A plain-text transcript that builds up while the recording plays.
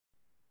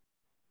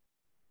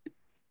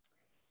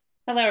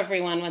Hello,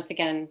 everyone. Once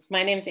again,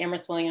 my name is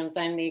Amherst Williams.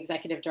 I'm the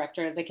Executive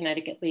Director of the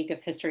Connecticut League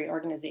of History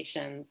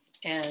Organizations.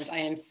 And I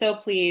am so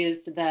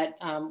pleased that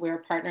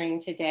we're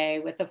partnering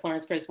today with the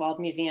Florence Griswold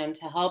Museum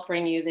to help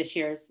bring you this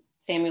year's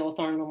Samuel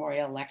Thorne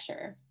Memorial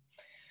Lecture.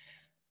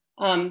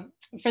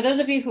 For those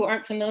of you who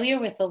aren't familiar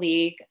with the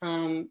League,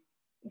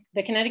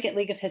 the Connecticut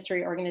League of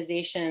History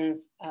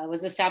Organizations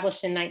was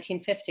established in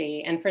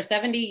 1950, and for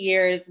 70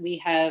 years we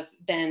have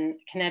been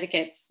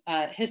Connecticut's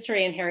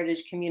history and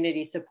heritage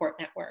community support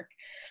network,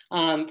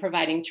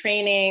 providing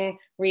training,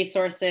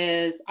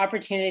 resources,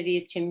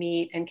 opportunities to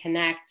meet and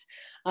connect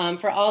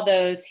for all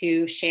those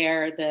who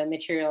share the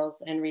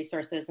materials and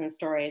resources and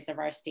stories of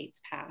our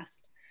state's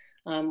past.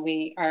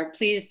 We are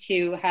pleased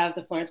to have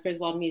the Florence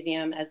Griswold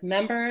Museum as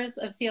members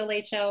of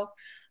CLHO,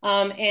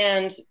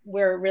 and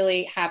we're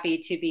really happy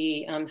to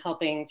be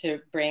helping to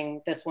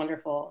bring this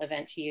wonderful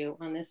event to you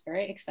on this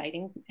very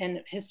exciting and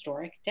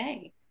historic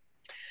day.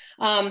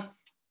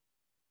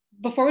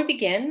 Before we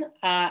begin,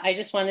 I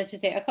just wanted to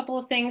say a couple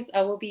of things.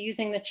 We'll be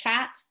using the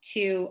chat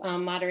to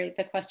moderate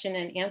the question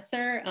and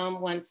answer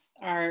once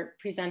our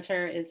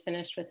presenter is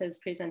finished with his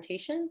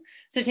presentation.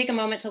 So take a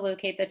moment to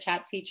locate the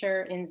chat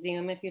feature in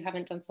Zoom if you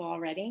haven't done so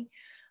already.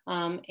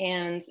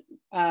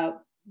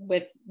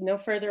 With no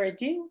further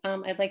ado,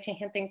 I'd like to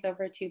hand things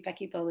over to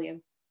Becky Beaulieu.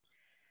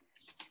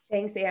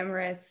 Thanks,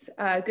 Amherst.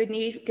 Good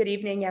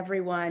evening,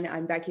 everyone.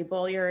 I'm Becky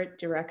Beaulieu,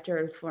 Director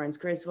of the Florence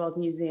Griswold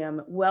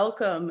Museum.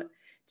 Welcome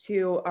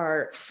to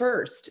our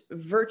first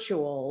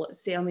virtual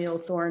Samuel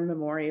Thorne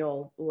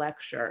Memorial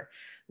Lecture,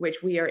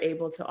 which we are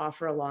able to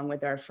offer along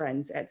with our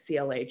friends at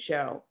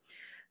CLHO.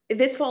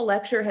 This fall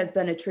lecture has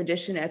been a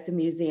tradition at the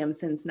museum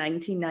since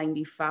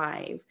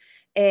 1995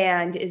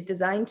 and is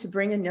designed to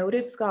bring a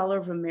noted scholar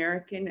of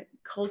American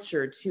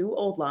culture to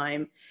Old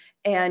Lyme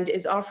and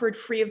is offered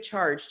free of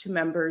charge to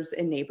members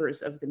and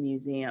neighbors of the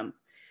museum.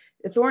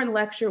 The Thorne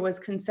Lecture was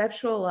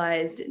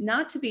conceptualized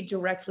not to be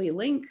directly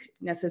linked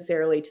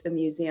necessarily to the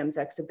museum's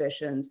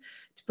exhibitions,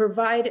 to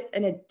provide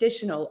an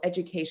additional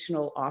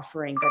educational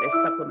offering that is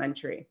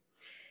supplementary.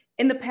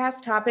 In the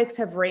past, topics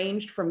have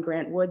ranged from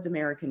Grant Wood's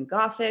American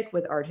Gothic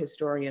with art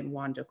historian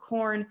Wanda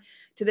Corn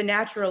to the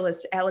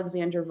naturalist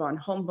Alexander von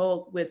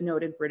Humboldt with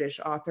noted British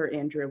author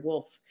Andrea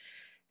Wolfe.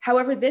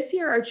 However, this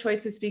year, our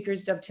choice of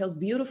speakers dovetails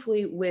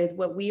beautifully with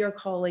what we are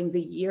calling the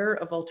Year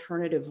of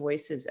Alternative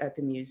Voices at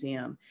the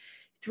museum.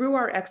 Through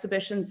our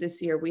exhibitions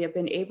this year, we have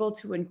been able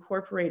to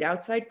incorporate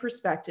outside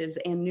perspectives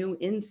and new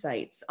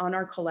insights on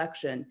our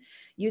collection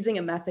using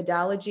a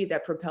methodology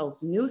that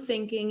propels new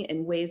thinking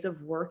and ways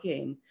of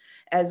working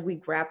as we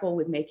grapple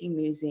with making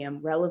museum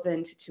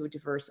relevant to a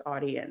diverse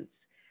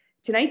audience.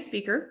 Tonight's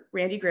speaker,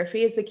 Randall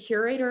Griffey, is the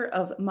Curator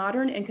of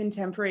Modern and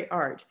Contemporary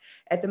Art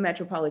at the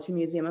Metropolitan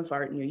Museum of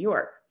Art in New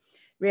York.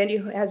 Randy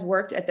has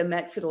worked at the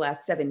Met for the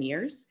last 7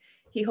 years.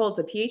 He holds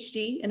a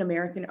PhD in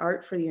American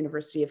art for the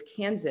University of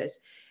Kansas,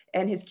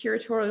 and his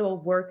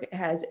curatorial work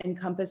has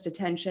encompassed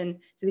attention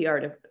to the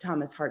art of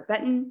Thomas Hart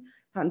Benton,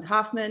 Hans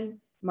Hofmann,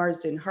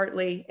 Marsden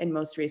Hartley, and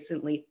most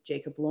recently,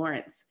 Jacob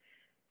Lawrence.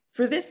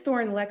 For this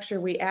Thorne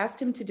Lecture, we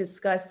asked him to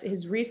discuss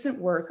his recent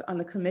work on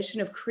the commission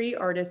of Cree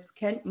artist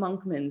Kent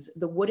Monkman's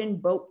The Wooden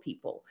Boat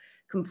People,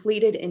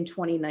 completed in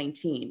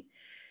 2019.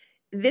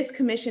 This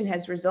commission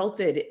has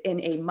resulted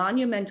in a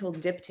monumental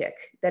diptych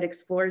that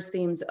explores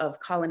themes of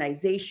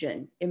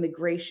colonization,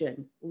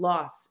 immigration,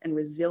 loss, and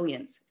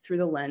resilience through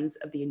the lens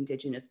of the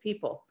Indigenous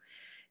people.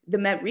 The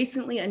Met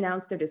recently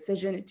announced their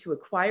decision to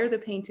acquire the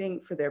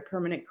painting for their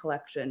permanent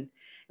collection, and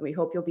we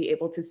hope you'll be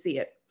able to see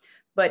it.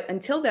 But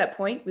until that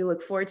point, we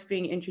look forward to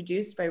being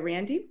introduced by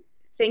Randy.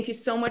 Thank you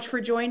so much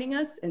for joining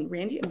us. And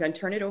Randy, I'm going to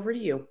turn it over to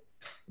you.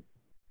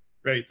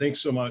 Great, thanks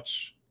so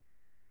much.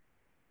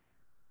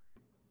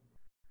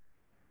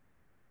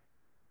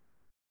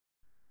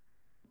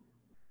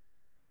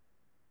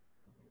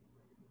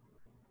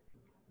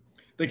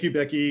 Thank you,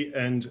 Becky,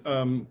 and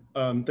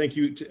thank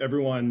you to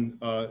everyone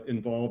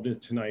involved in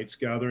tonight's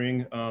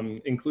gathering,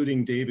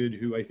 including David,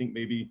 who I think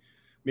maybe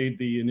made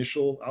the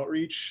initial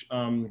outreach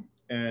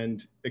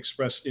and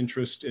expressed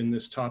interest in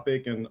this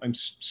topic. And I'm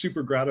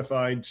super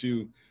gratified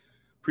to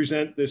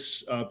present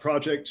this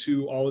project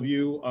to all of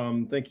you.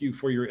 Thank you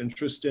for your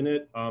interest in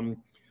it.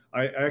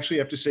 I actually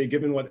have to say,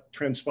 given what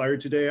transpired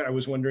today, I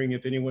was wondering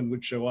if anyone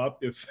would show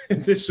up, if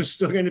this was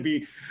still going to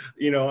be,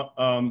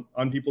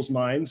 on people's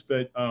minds.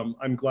 But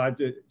I'm glad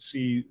to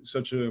see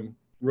such a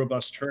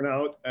robust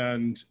turnout,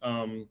 and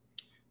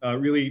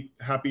really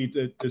happy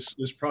that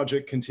this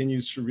project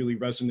continues to really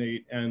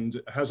resonate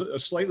and has a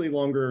slightly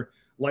longer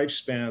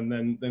lifespan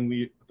than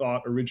we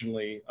thought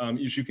originally.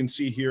 As you can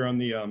see here on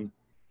the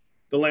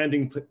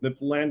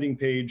landing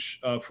page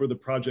for the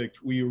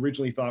project, we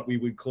originally thought we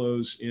would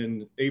close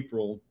in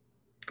April.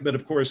 But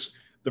of course,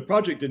 the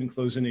project didn't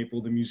close in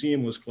April, the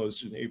museum was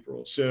closed in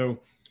April. So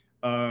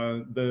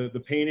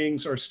the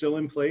paintings are still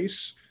in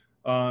place.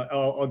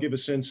 I'll give a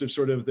sense of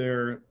sort of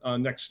their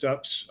next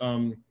steps,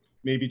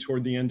 maybe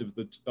toward the end of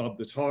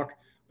the talk.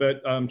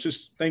 But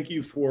just thank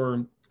you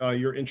for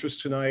your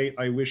interest tonight.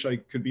 I wish I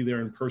could be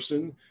there in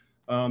person.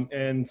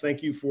 And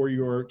thank you for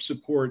your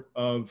support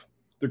of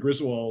the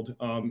Griswold,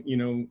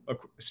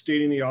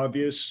 stating the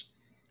obvious,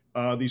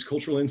 these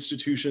cultural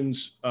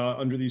institutions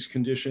under these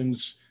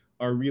conditions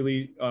are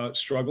really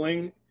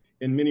struggling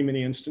in many,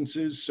 many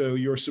instances. So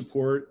your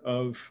support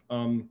of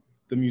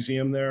the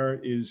museum there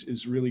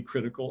is really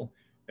critical.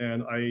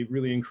 And I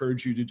really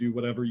encourage you to do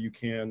whatever you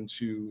can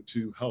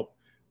to help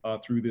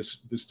through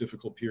this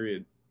difficult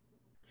period.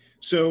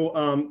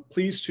 So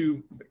pleased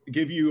to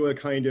give you a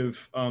kind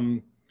of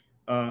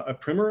a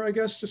primer, I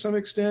guess, to some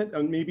extent.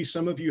 And maybe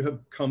some of you have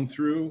come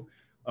through.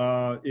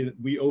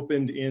 We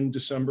opened in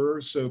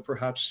December, so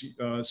perhaps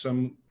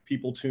some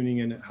people tuning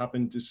in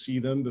happened to see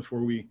them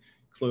before we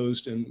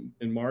closed in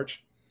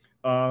March.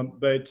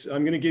 But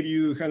I'm going to give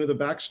you kind of the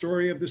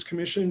backstory of this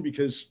commission,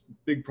 because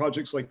big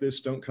projects like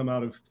this don't come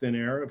out of thin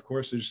air, of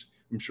course, as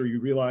I'm sure you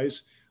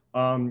realize.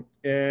 And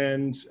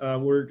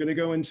we're going to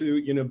go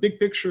into, big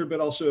picture, but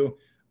also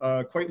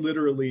quite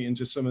literally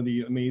into some of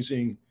the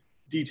amazing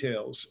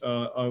details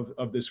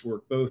of this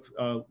work, both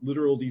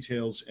literal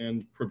details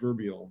and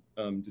proverbial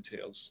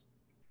details.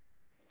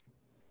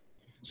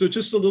 So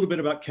just a little bit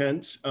about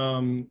Kent.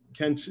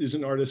 Kent is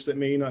an artist that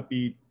may not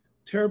be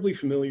terribly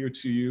familiar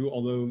to you,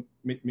 although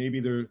maybe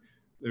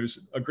there's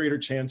a greater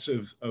chance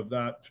of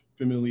that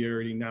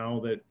familiarity now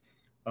that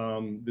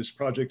this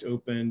project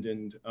opened,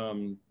 and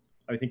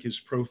I think his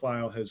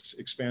profile has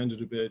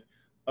expanded a bit.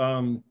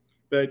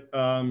 But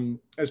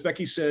as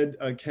Becky said,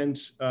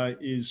 Kent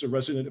is a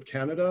resident of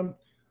Canada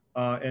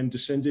and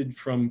descended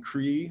from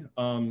Cree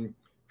on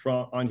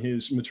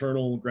his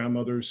maternal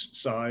grandmother's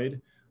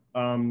side.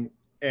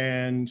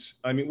 And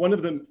I mean,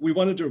 we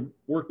wanted to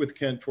work with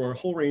Kent for a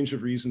whole range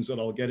of reasons that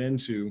I'll get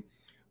into.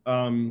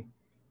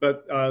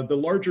 But the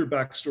larger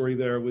backstory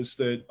there was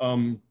that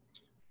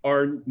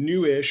our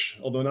newish,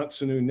 although not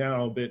so new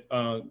now, but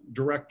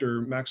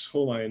director, Max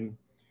Holein,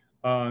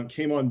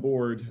 came on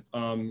board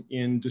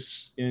in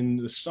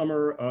the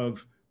summer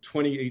of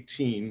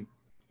 2018.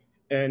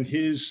 And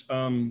his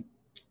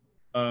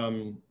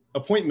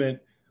appointment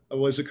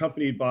was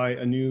accompanied by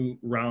a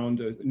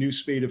new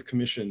spate of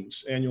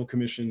commissions, annual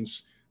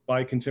commissions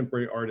by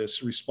contemporary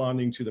artists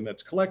responding to the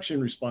Met's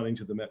collection, responding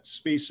to the Met's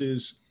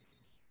spaces.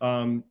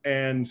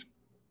 And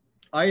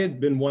I had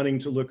been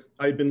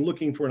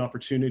looking for an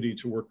opportunity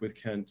to work with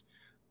Kent.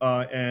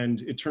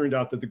 And it turned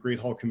out that the Great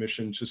Hall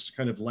Commission just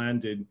kind of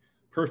landed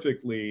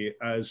perfectly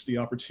as the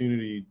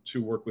opportunity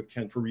to work with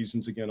Kent for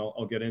reasons, again,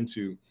 I'll get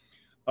into.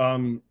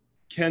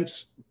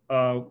 Kent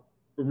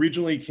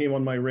originally came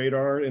on my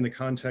radar in the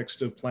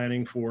context of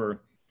planning for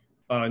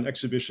an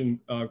exhibition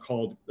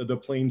called the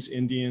Plains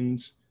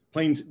Indians,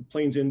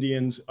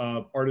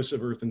 Artists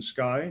of Earth and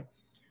Sky,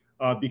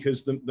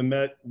 because the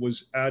Met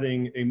was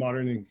adding a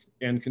modern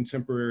and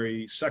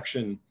contemporary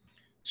section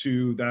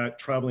to that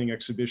traveling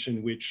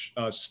exhibition, which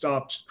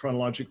stopped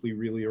chronologically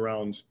really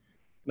around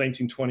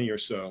 1920 or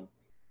so.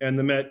 And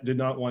the Met did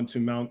not want to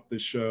mount the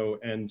show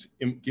and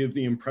give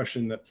the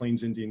impression that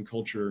Plains Indian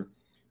culture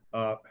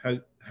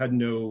had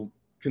no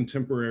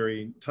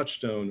contemporary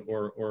touchstone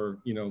or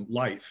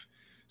life.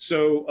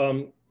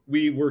 So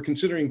we were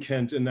considering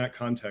Kent in that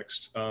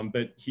context,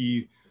 but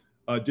he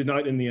did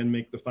not in the end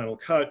make the final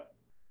cut,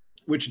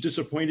 which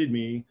disappointed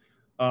me.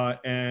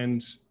 But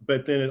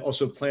then it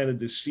also planted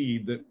this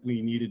seed that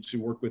we needed to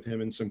work with him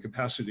in some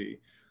capacity.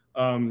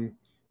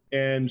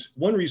 And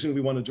one reason we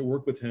wanted to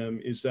work with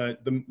him is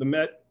that the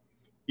Met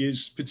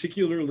is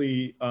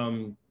particularly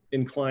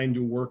inclined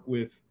to work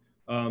with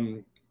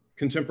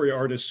contemporary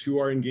artists who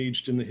are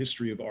engaged in the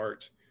history of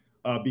art,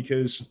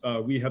 because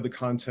we have the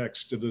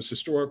context of those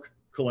historic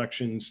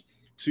collections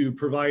to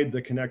provide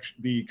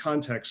the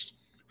context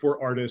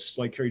for artists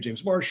like Kerry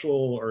James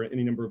Marshall or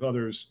any number of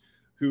others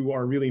who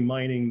are really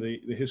mining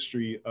the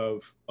history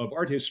of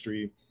art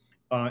history,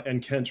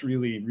 and Kent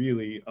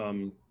really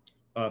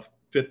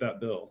fit that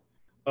bill.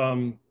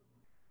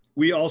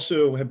 We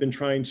also have been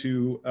trying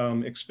to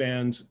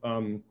expand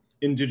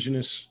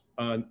Indigenous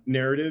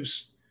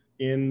narratives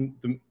in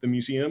the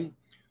museum.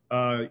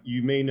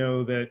 You may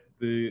know that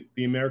the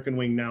American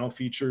Wing now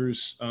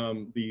features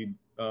the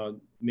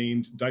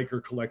named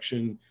Diker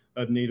collection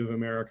of Native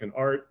American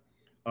art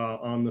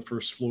on the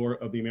first floor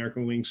of the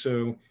American Wing.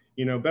 So,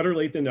 better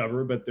late than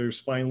never, but there's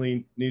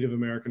finally Native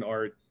American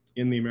art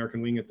in the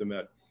American Wing at the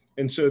Met.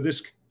 And so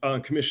this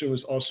commission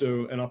was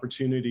also an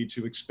opportunity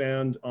to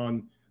expand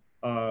on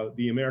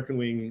the American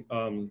Wing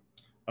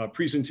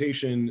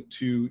presentation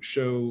to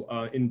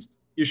show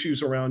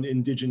issues around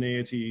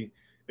indigeneity,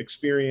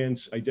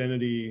 experience,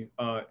 identity,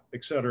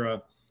 et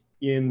cetera,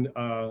 in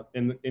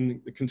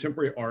the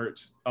contemporary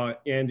art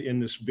and in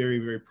this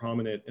very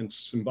prominent and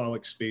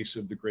symbolic space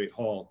of the Great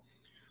Hall.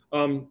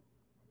 I'm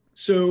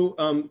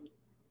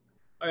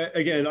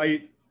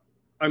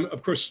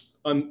of course,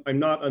 I'm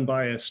not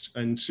unbiased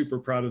and super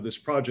proud of this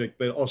project,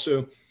 but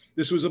also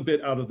this was a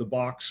bit out of the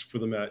box for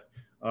the Met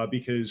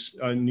because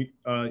New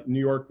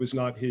York was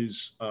not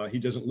his, he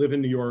doesn't live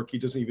in New York, he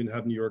doesn't even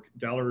have New York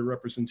gallery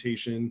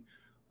representation,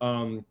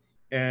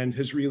 and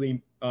has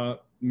really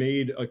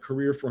made a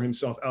career for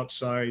himself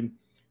outside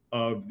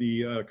of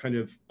the kind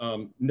of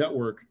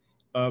network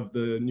of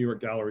the New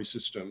York gallery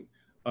system.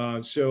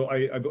 So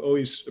I've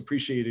always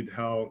appreciated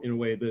how, in a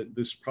way, that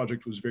this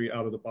project was very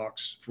out of the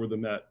box for the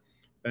Met,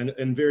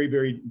 and very,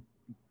 very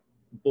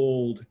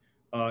bold,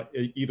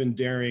 even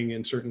daring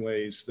in certain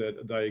ways that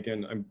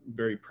again, I'm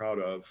very proud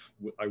of,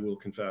 I will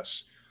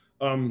confess.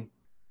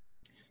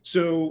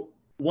 So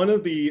one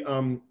of the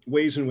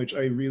ways in which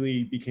I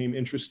really became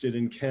interested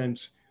in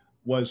Kent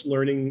was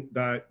learning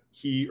that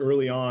he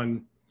early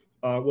on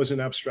was an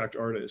abstract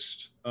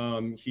artist.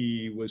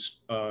 He was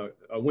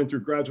went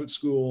through graduate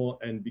school,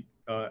 and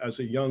as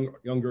a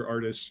younger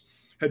artist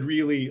had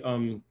really,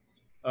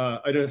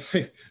 I don't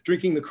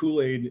drinking the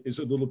Kool-Aid is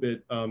a little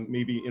bit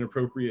maybe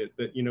inappropriate,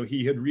 but you know,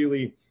 he had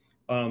really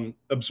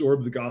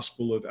absorbed the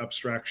gospel of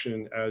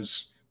abstraction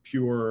as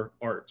pure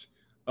art.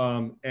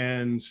 At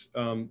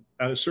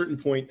a certain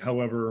point,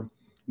 however,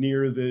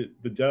 near the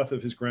death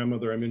of his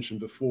grandmother I mentioned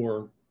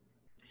before,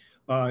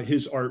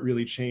 his art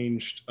really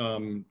changed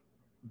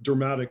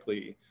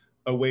dramatically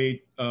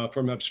away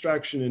from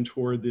abstraction and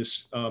toward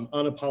this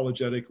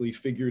unapologetically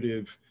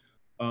figurative,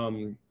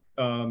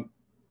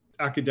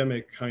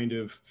 academic kind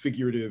of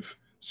figurative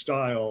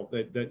style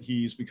that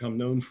he's become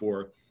known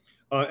for.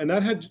 And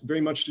that had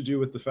very much to do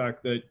with the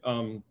fact that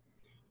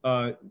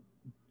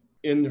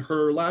in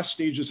her last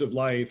stages of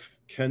life,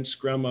 Kent's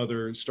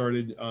grandmother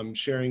started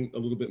sharing a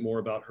little bit more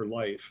about her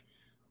life.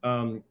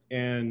 And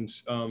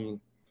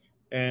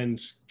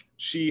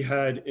she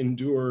had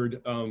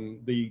endured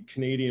the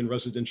Canadian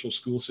residential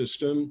school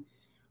system,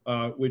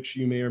 which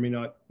you may or may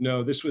not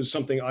know. This was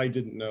something I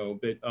didn't know,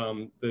 but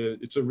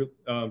it's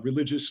a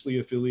religiously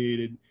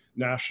affiliated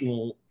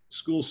national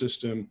school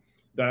system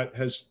that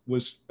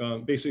was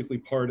basically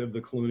part of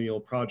the colonial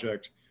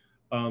project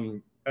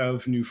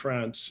of New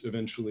France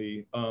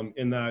eventually,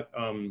 in that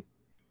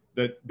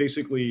that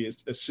basically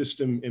is a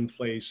system in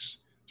place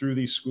through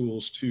these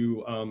schools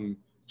to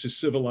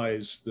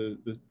civilize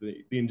the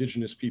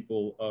Indigenous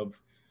people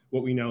of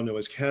what we now know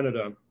as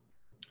Canada.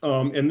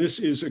 And this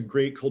is a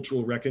great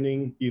cultural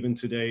reckoning even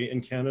today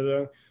in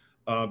Canada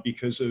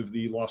because of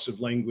the loss of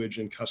language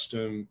and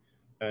custom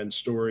and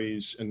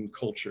stories and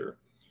culture.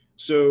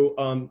 So,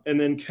 and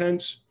then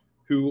Kent,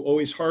 who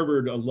always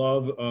harbored a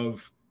love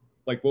of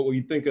like what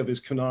we think of as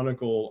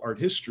canonical art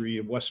history,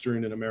 of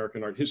Western and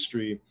American art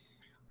history,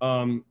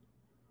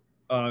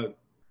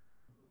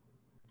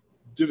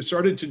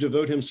 started to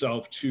devote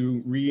himself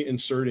to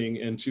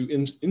reinserting and to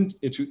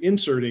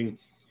inserting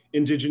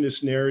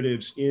Indigenous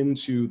narratives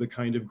into the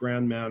kind of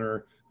grand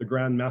manner, the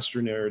grand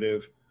master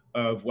narrative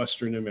of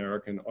Western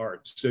American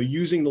art. So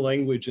using the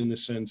language in the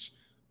sense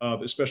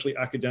of especially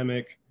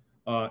academic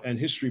and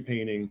history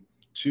painting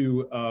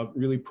to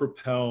really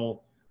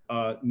propel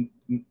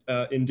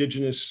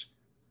Indigenous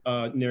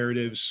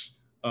narratives,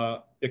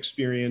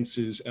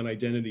 experiences, and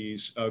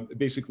identities,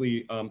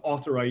 basically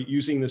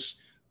using this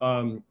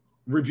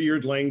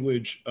revered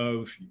language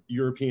of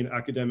European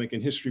academic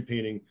and history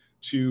painting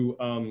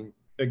to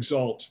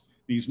exalt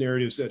these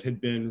narratives that had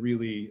been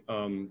really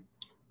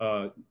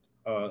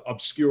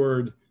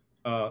obscured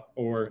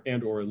or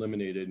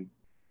eliminated.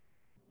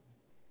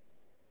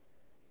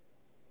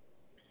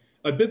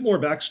 A bit more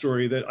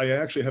backstory that I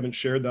actually haven't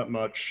shared that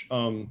much,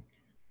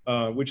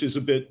 which is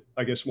a bit,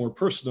 I guess, more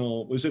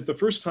personal, was that the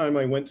first time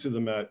I went to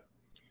the Met,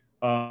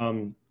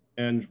 and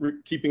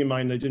keeping in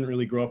mind I didn't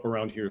really grow up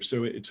around here,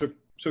 so it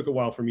took a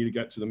while for me to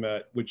get to the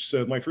Met,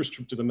 so my first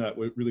trip to the Met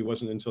really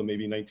wasn't until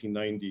maybe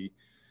 1990,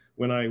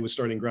 when I was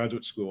starting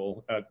graduate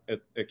school at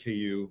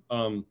KU.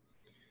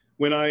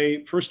 When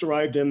I first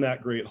arrived in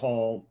that Great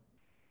Hall,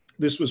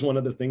 this was one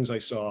of the things I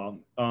saw,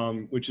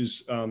 which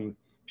is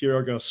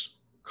Pierre-Auguste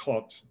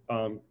Cotte,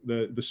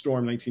 the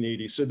Storm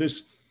 1980. So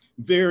this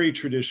very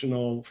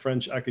traditional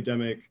French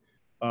academic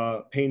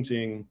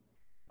painting,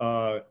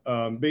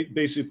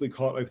 basically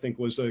Cotte, I think,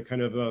 was a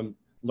kind of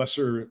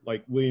lesser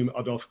like William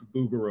Adolphe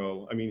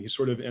Bouguereau. I mean, he's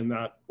sort of in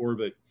that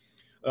orbit.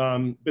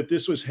 But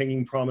this was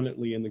hanging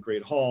prominently in the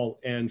Great Hall.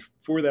 And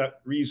for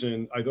that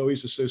reason, I've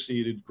always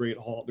associated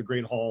the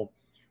Great Hall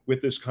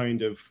with this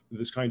kind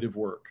of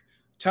work.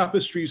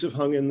 Tapestries have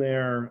hung in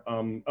there.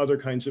 Other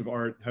kinds of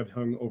art have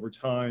hung over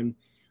time.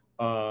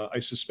 I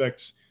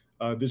suspect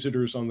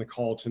visitors on the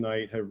call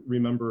tonight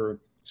remember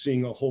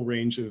seeing a whole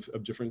range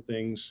of different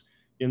things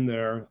in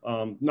there.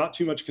 Not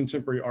too much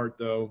contemporary art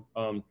though.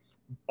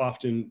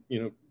 Often,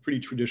 you know, pretty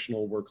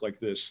traditional work like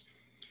this.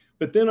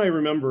 But then I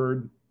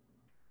remembered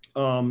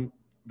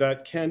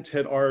that Kent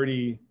had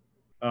already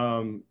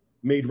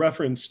made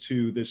reference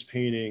to this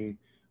painting.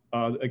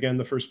 Again,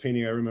 the first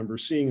painting I remember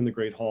seeing in the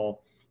Great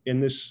Hall, in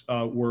this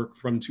work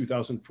from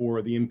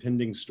 2004, The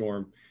Impending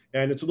Storm.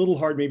 And it's a little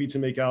hard maybe to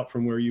make out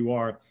from where you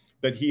are,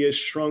 but he has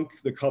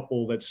shrunk the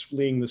couple that's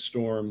fleeing the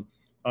storm,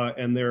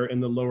 and they're in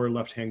the lower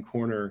left-hand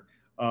corner.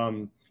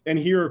 And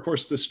here, of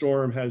course, the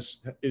storm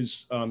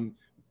is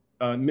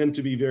meant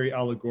to be very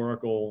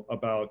allegorical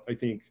about, I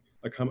think,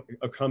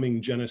 a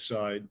coming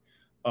genocide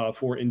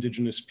for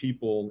Indigenous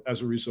people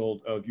as a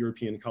result of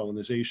European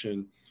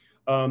colonization.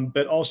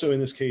 But also in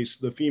this case,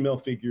 the female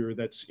figure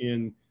that's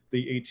in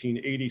the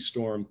 1880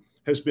 storm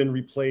has been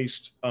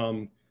replaced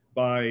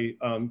by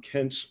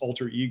Kent's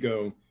alter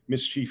ego,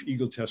 Mischief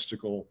Eagle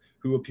Testicle,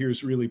 who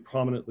appears really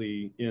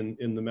prominently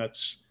in the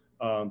Met's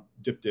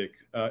diptych.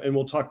 And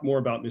we'll talk more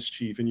about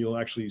Mischief, and you'll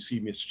actually see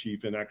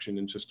Mischief in action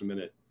in just a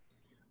minute.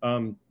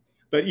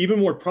 But even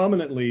more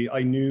prominently,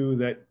 I knew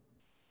that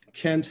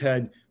Kent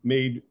had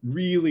made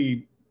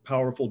really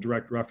powerful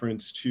direct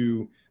reference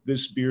to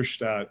this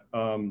Bierstadt,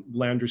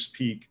 Landers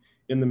Peak,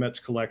 in the Met's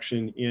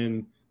collection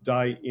in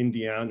Die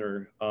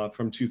Indianer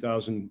from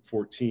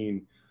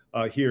 2014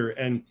 here.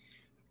 And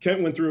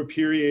Kent went through a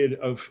period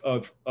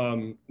of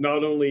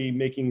not only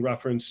making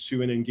reference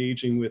to and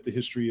engaging with the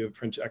history of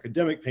French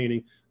academic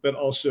painting, but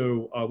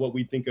also what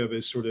we think of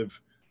as sort of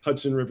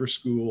Hudson River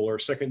School or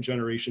second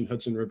generation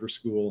Hudson River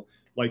School,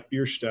 like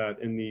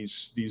Bierstadt, and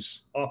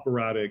these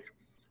operatic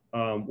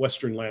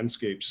Western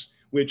landscapes,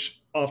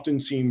 which often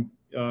seem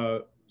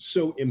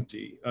so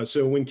empty.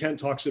 So when Kent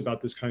talks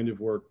about this kind of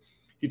work,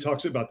 he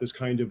talks about this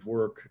kind of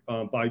work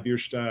by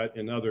Bierstadt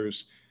and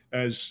others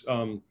as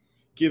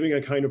giving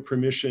a kind of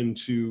permission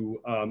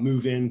to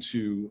move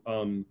into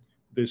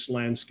this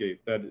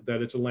landscape, that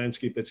it's a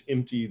landscape that's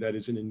empty, that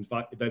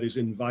is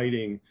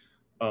inviting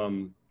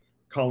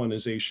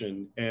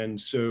colonization. And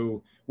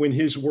so when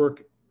his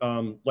work,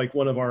 like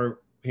one of our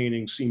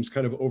paintings, seems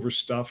kind of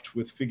overstuffed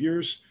with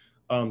figures,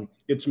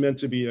 it's meant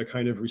to be a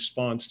kind of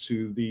response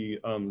to the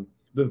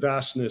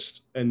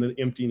vastness and the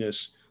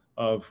emptiness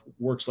of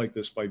works like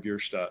this by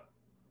Bierstadt.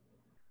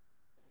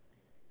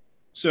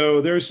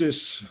 So there's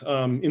this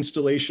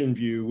installation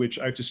view, which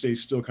I have to say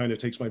still kind of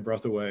takes my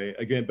breath away.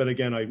 But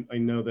again, I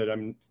know that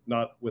I'm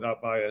not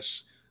without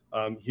bias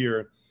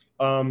here.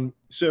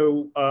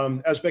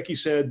 As Becky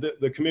said,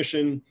 the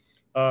commission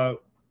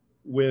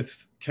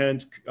with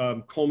Kent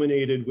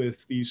culminated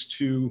with these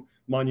two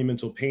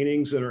monumental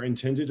paintings that are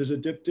intended as a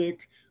diptych,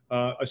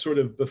 a sort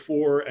of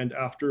before and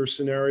after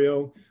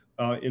scenario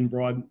in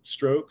broad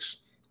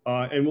strokes.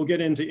 And we'll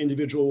get into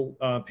individual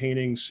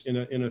paintings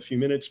in a few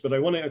minutes, but I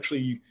want to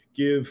actually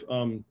give,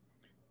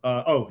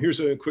 here's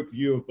a quick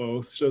view of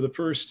both. So the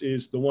first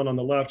is the one on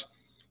the left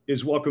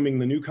is welcoming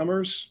the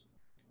newcomers.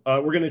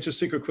 We're going to just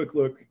take a quick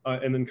look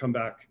and then come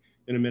back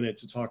in a minute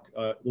to talk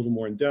a little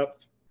more in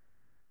depth.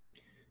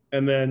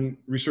 And then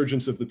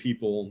Resurgence of the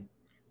People,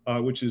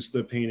 which is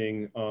the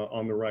painting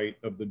on the right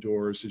of the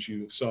doors, as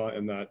you saw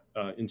in that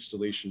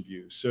installation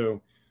view.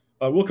 So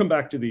we'll come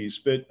back to these,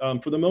 but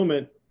for the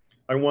moment,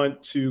 I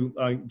want to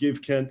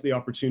give Kent the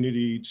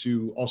opportunity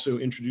to also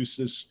introduce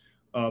this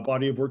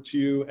body of work to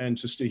you, and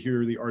just to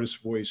hear the artist's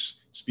voice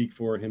speak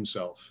for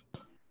himself.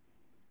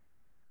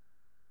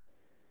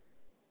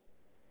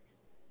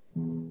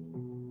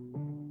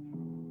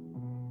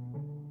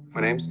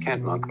 My name's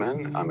Kent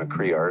Monkman. I'm a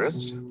Cree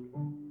artist.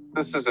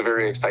 This is a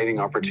very exciting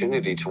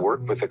opportunity to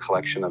work with a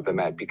collection of the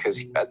Met,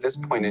 because at this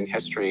point in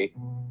history,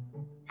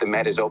 the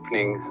Met is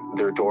opening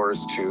their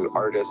doors to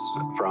artists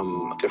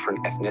from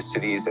different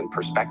ethnicities and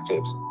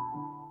perspectives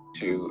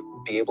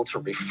to be able to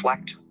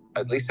reflect,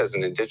 at least as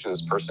an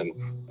Indigenous person,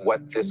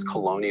 what this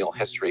colonial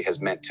history has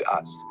meant to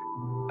us.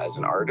 As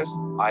an artist,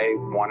 I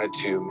wanted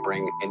to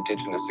bring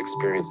Indigenous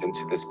experience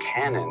into this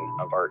canon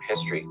of art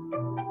history.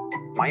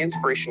 My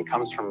inspiration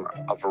comes from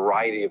a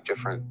variety of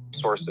different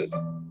sources.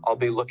 I'll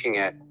be looking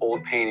at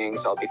old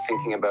paintings, I'll be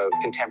thinking about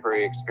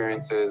contemporary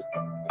experiences.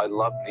 I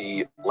love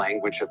the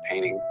language of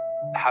painting.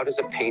 How does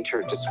a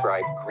painter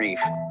describe grief?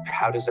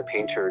 How does a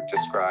painter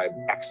describe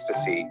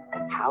ecstasy?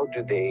 How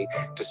do they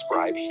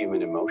describe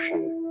human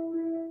emotion?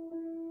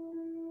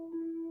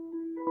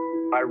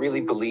 I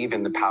really believe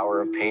in the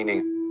power of painting,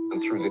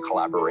 and through the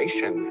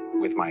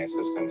collaboration with my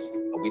assistants,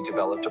 we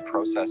developed a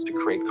process to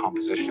create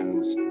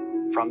compositions.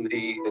 From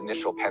the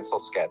initial pencil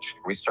sketch,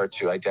 we start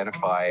to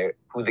identify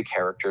who the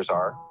characters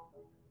are.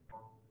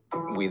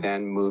 We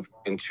then moved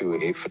into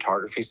a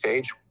photography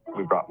stage.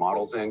 We brought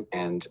models in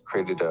and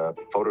created a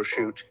photo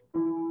shoot.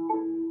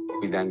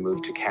 We then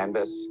moved to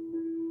canvas.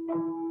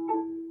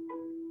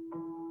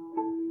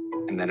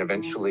 And then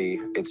eventually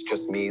it's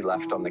just me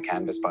left on the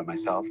canvas by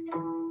myself.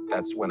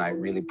 That's when I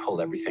really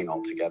pulled everything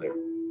all together.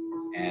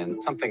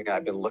 And something that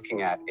I've been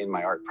looking at in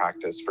my art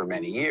practice for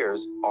many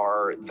years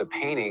are the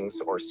paintings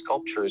or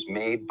sculptures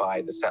made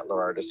by the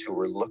settler artists who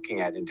were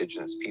looking at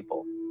Indigenous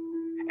people.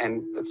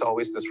 And it's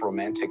always this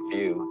romantic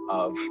view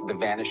of the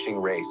vanishing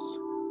race.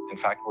 In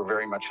fact, we're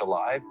very much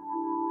alive.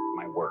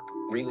 My work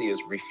really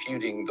is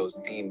refuting those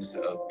themes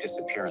of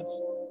disappearance.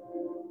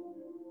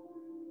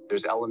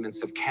 There's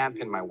elements of camp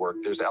in my work.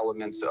 There's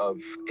elements of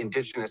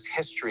Indigenous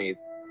history.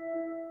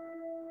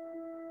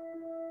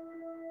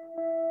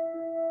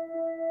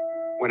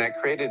 When I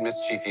created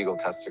Mischief Eagle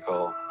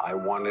Testicle, I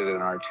wanted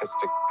an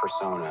artistic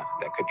persona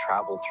that could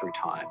travel through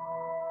time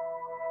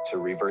to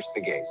reverse the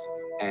gaze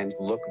and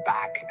look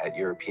back at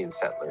European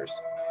settlers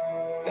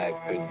that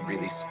could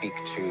really speak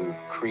to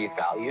Cree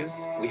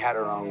values. We had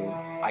our own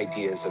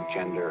ideas of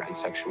gender and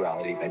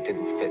sexuality that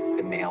didn't fit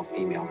the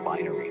male-female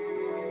binary.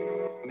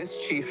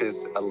 Mischief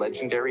is a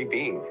legendary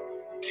being.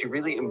 She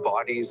really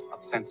embodies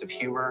a sense of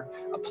humor,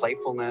 a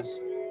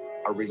playfulness,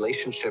 a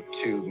relationship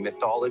to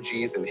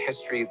mythologies and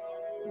history.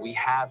 We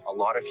have a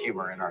lot of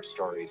humor in our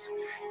stories,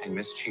 and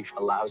Mischief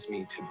allows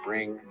me to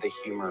bring the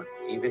humor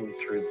even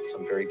through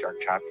some very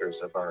dark chapters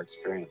of our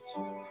experience.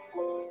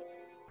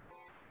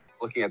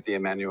 Looking at the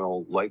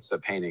Emmanuel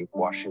Leutze painting,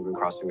 Washington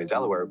Crossing the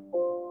Delaware,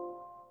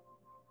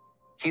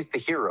 he's the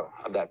hero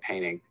of that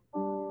painting.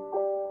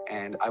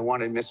 And I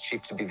wanted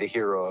Mischief to be the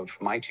hero of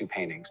my two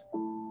paintings.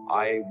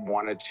 I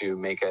wanted to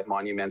make a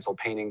monumental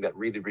painting that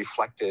really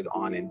reflected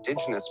on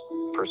Indigenous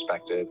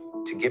perspective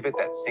to give it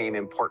that same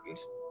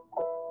importance.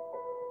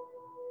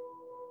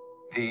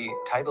 The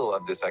title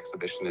of this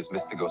exhibition is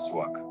Mistiko,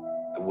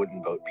 the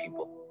wooden boat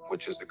people,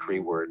 which is a Cree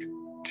word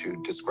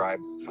to describe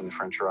when the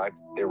French arrived.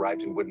 They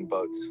arrived in wooden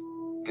boats.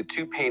 The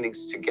two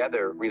paintings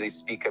together really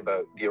speak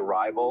about the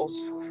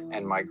arrivals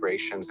and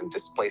migrations and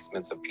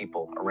displacements of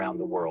people around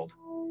the world.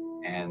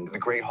 And the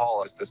Great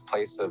Hall is this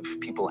place of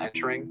people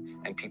entering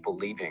and people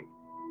leaving.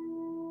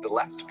 The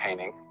left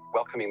painting,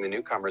 welcoming the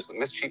newcomers,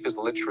 Mischief is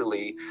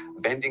literally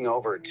bending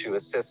over to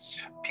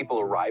assist people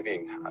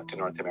arriving to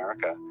North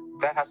America.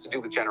 That has to do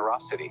with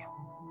generosity.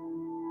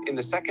 In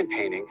the second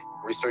painting,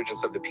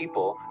 Resurgence of the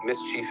People,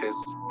 Mischief is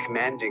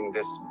commanding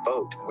this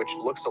boat, which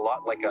looks a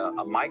lot like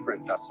a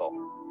migrant vessel.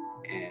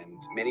 And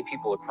many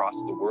people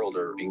across the world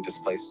are being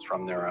displaced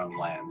from their own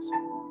lands.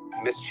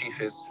 Mischief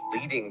is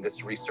leading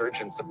this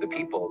resurgence of the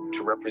people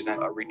to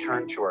represent a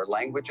return to our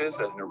languages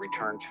and a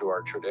return to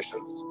our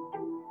traditions.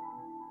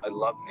 I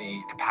love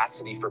the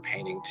capacity for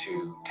painting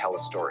to tell a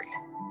story.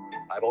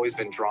 I've always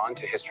been drawn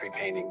to history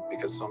painting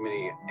because so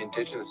many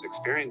Indigenous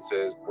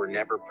experiences were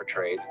never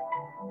portrayed.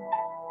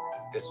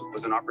 This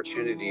was an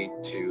opportunity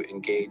to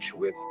engage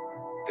with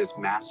this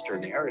master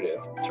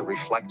narrative, to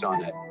reflect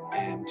on it,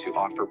 and to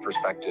offer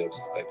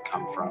perspectives that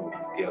come from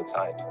the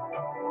outside.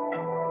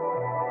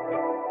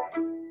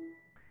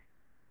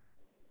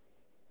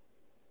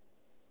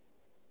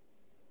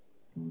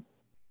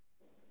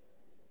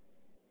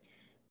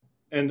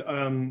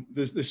 And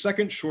the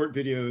second short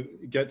video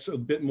gets a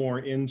bit more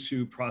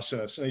into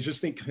process. And I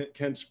just think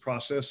Kent's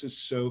process is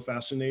so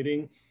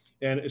fascinating.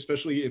 And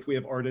especially if we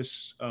have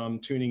artists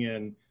tuning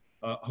in,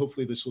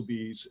 hopefully this will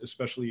be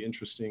especially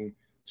interesting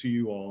to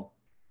you all.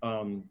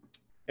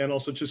 And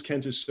also just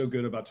Kent is so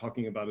good about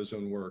talking about his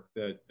own work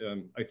that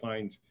I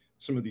find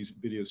some of these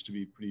videos to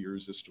be pretty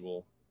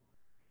irresistible.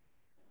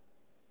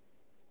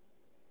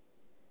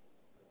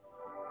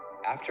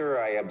 After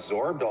I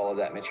absorbed all of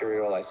that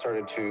material, I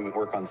started to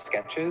work on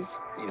sketches,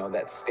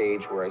 that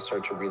stage where I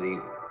start to really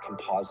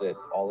composite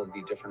all of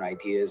the different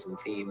ideas and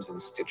themes and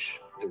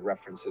stitch the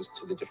references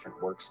to the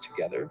different works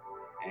together.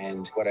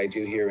 And what I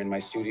do here in my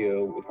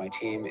studio with my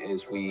team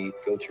is we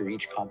go through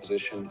each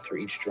composition,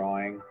 through each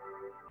drawing,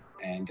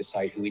 and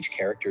decide who each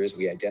character is.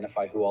 We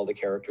identify who all the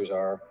characters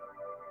are.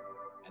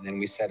 And then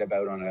we set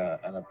about on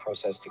a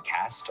process to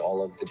cast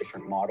all of the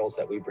different models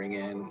that we bring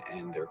in,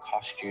 and they're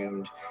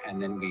costumed, and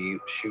then we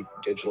shoot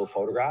digital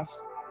photographs.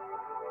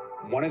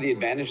 One of the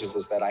advantages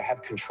is that I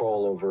have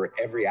control over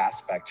every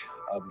aspect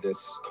of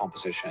this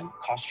composition.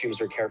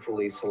 Costumes are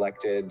carefully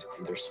selected,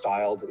 they're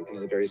styled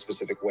in a very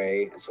specific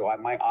way. And so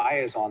my eye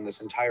is on this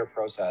entire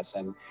process.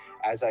 And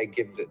as I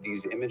give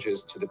these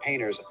images to the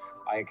painters,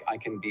 I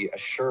can be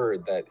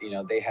assured that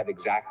they have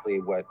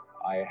exactly what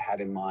I had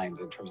in mind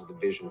in terms of the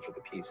vision for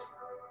the piece.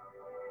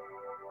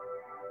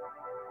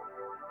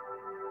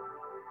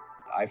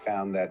 I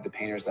found that the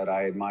painters that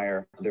I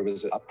admire, there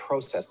was a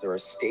process, there are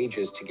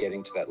stages to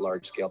getting to that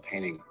large-scale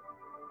painting.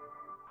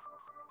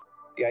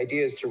 The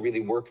idea is to really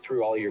work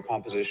through all your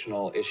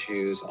compositional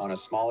issues on a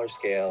smaller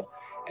scale,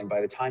 and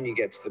by the time you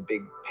get to the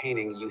big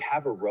painting, you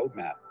have a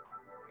roadmap.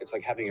 It's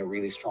like having a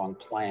really strong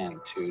plan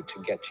to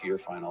get to your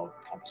final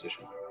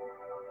composition.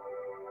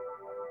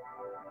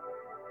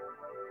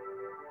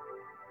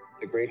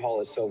 The Great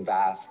Hall is so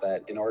vast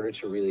that in order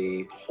to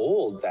really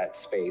hold that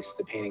space,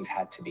 the paintings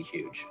had to be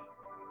huge.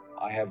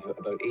 I have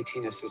about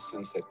 18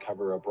 assistants that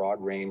cover a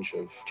broad range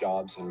of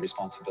jobs and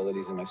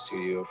responsibilities in my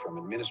studio, from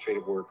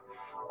administrative work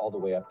all the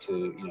way up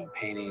to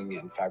painting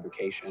and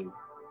fabrication.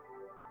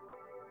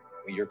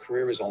 Your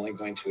career is only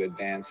going to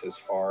advance as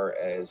far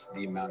as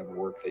the amount of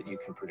work that you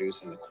can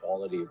produce and the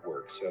quality of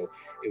work. So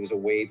it was a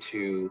way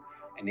to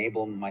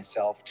enable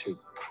myself to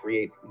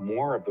create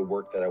more of the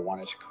work that I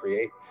wanted to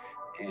create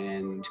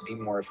and to be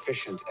more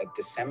efficient at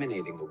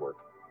disseminating the work.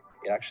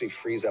 It actually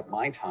frees up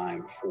my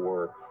time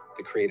for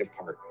the creative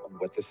part of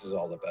what this is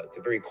all about.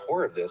 The very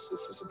core of this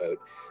is about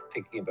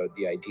thinking about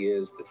the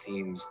ideas, the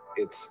themes.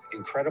 It's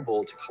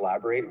incredible to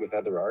collaborate with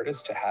other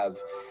artists. To have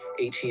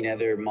 18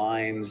 other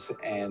minds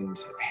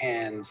and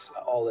hands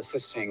all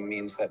assisting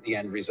means that the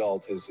end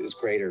result is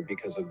greater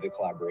because of the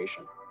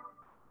collaboration.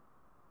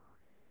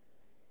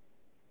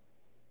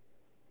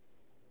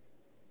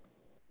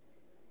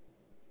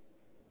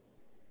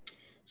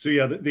 So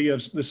yeah,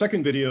 the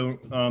second video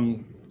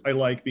I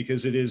like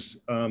because it is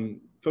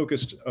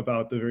focused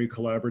about the very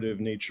collaborative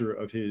nature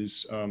of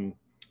his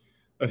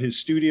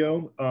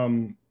studio,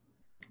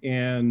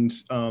 and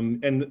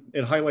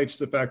it highlights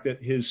the fact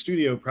that his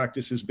studio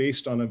practice is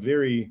based on a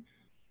very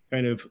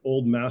kind of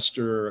old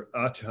master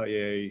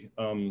atelier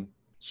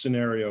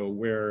scenario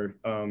where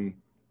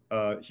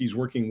he's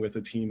working with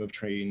a team of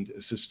trained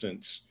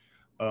assistants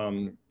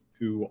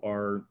who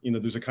are,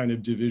 there's a kind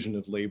of division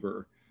of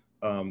labor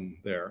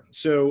there.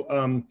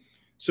 So,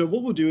 so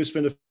what we'll do is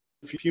spend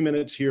a few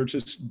minutes here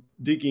just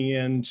digging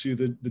into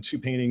the two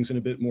paintings in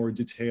a bit more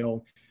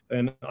detail.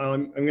 And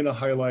I'm going to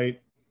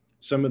highlight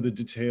some of the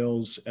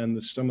details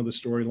and some of the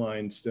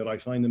storylines that I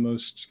find the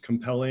most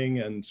compelling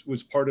and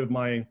was part of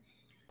my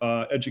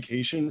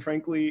education,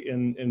 frankly,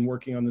 in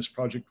working on this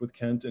project with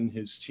Kent and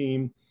his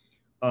team.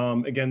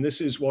 Again,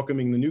 this is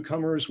Welcoming the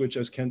Newcomers, which,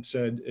 as Kent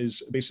said,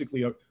 is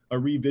basically a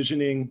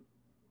revisioning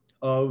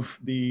of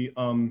the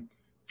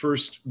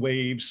first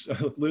waves,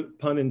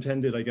 pun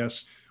intended, I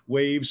guess,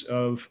 waves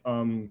of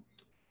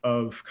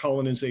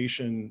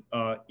colonization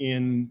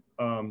in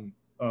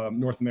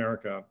North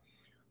America.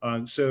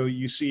 So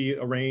you see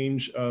a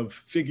range of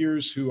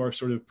figures who are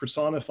sort of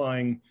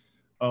personifying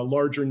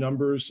larger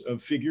numbers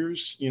of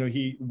figures.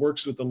 He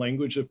works with the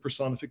language of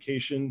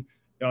personification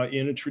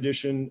in a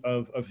tradition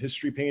of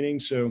history painting.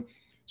 So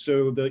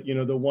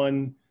the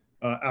one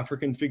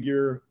African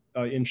figure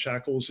in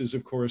shackles is,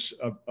 of course,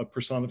 a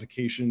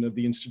personification of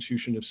the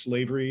institution of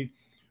slavery,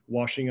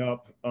 washing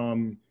up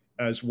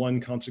as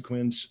one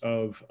consequence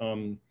of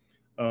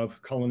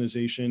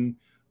colonization.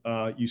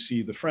 You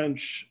see the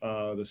French,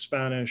 the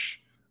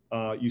Spanish,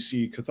 you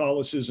see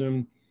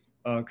Catholicism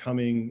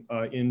coming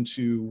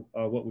into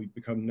what we've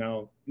become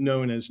now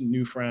known as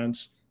New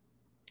France.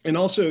 And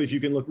also, if you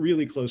can look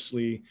really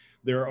closely,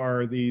 there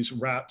are these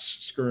rats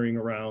scurrying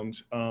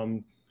around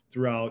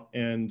throughout,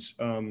 and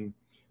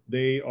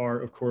they are,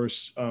 of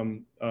course,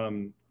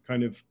 kind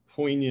of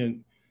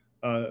poignant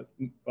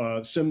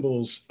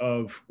symbols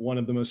of one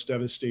of the most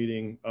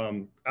devastating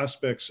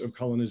aspects of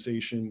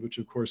colonization, which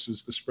of course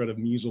is the spread of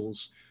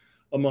measles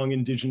among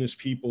indigenous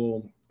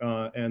people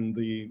and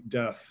the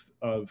death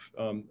of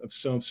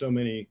so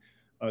many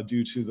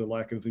due to the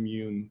lack of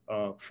immune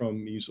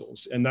from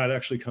measles. And that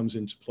actually comes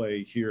into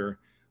play here,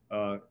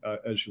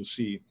 as you'll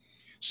see.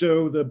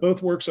 So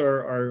both works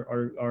are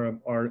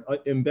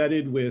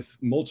embedded with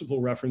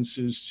multiple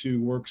references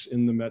to works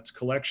in the Met's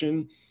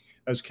collection.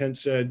 As Kent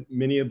said,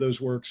 many of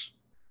those works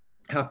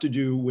have to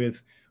do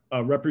with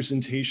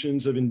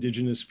representations of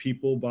indigenous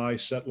people by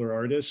settler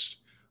artists,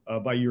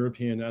 by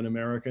European and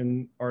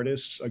American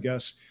artists, I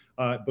guess,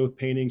 both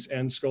paintings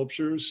and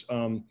sculptures.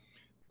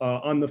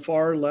 On the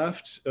far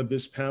left of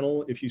this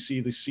panel, if you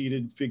see the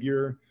seated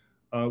figure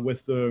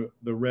with the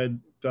red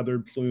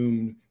feathered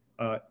plume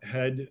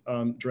head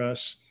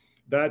dress,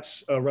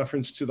 that's a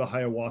reference to the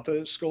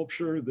Hiawatha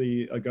sculpture,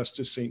 the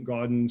Augustus St.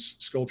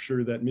 Gaudens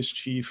sculpture that Miss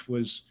Chief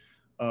was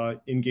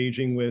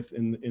engaging with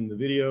in the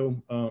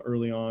video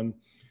early on,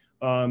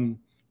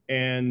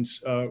 and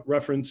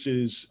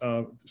references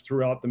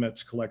throughout the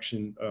Met's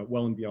collection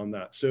well and beyond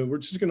that. So we're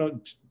just going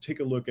to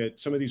take a look at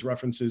some of these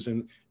references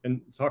and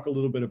talk a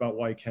little bit about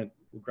why Kent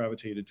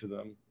gravitated to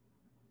them.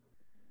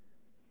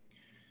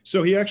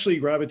 So he actually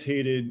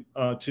gravitated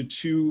to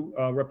two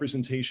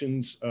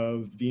representations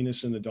of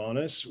Venus and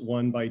Adonis,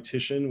 one by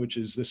Titian, which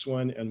is this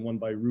one, and one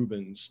by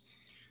Rubens.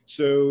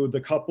 So the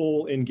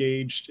couple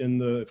engaged in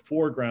the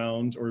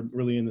foreground, or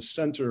really in the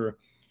center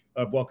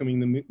of Welcoming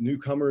the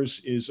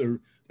Newcomers, is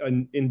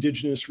an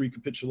indigenous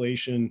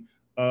recapitulation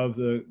of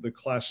the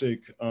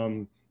classic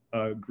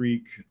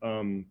Greek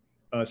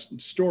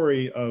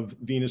story of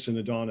Venus and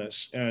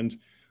Adonis. And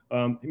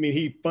I mean,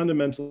 he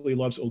fundamentally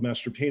loves Old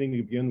Master painting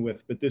to begin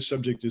with, but this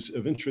subject is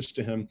of interest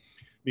to him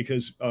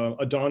because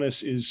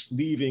Adonis is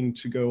leaving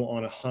to go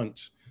on a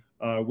hunt,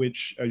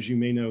 which, as you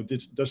may know,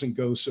 doesn't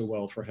go so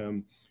well for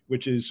him,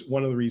 which is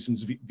one of the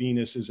reasons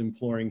Venus is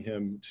imploring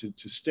him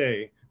to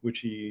stay,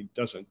 which he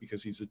doesn't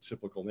because he's a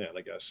typical man,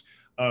 I guess.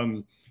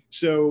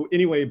 So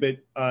anyway, but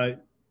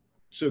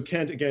so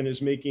Kent again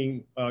is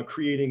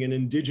creating an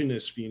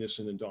indigenous Venus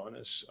and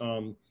Adonis,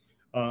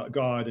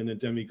 god and a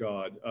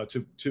demigod,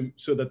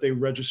 so that they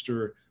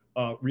register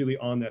really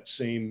on that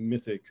same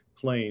mythic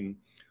plane.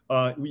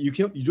 You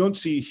don't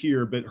see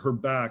here, but her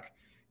back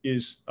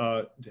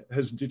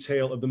has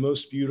detail of the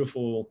most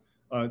beautiful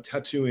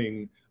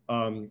tattooing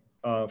from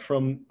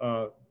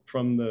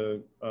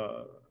the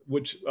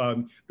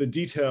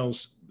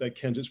details that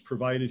Kent has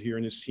provided here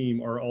and his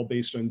team are all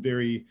based on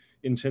very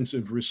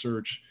intensive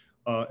research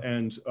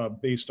and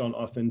based on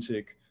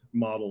authentic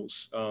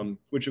models,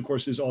 which of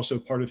course is also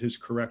part of his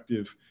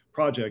corrective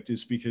project,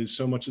 is because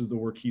so much of the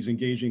work he's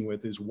engaging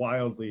with is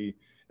wildly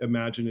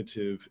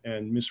imaginative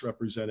and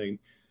misrepresenting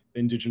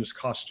indigenous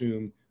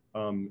costume,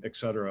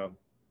 etc.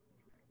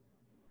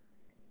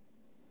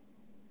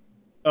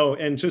 Oh,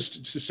 and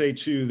just to say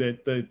too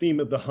that the theme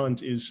of the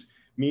hunt is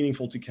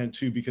meaningful to Kent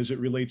too, because it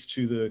relates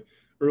to the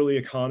early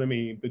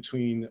economy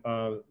between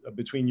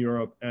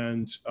Europe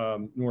and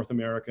North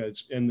America,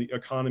 and the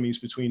economies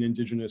between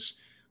indigenous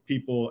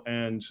people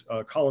and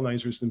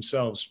colonizers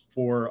themselves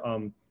for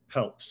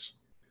pelts.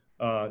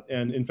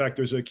 And in fact,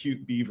 there's a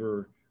cute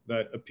beaver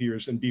that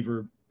appears, and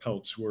beaver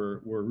pelts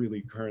were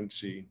really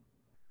currency.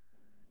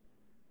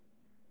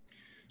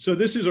 So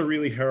this is a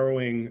really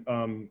harrowing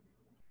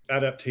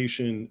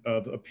adaptation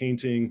of a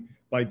painting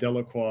by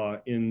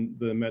Delacroix in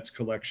the Met's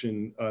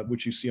collection,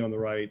 which you see on the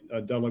right,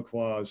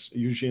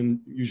 Eugène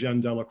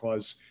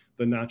Delacroix's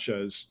The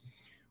Natchez,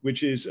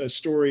 which is a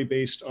story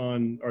based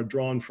on, or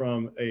drawn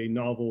from a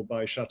novel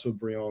by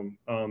Chateaubriand.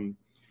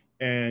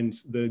 And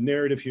the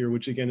narrative here,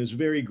 which again is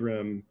very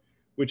grim,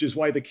 which is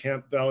why the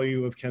camp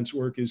value of Kent's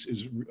work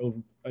is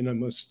an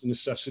almost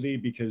necessity,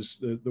 because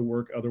the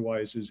work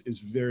otherwise is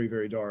very,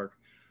 very dark.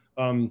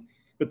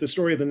 But the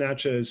story of the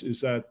Natchez is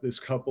that this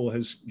couple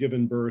has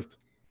given birth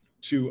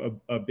to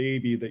a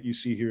baby that you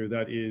see here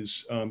that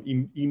is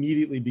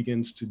immediately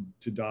begins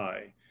to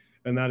die.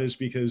 And that is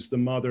because the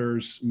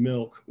mother's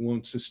milk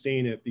won't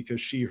sustain it, because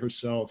she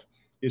herself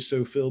is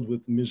so filled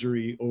with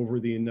misery over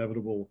the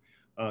inevitable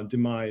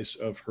demise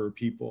of her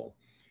people.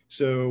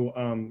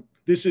 So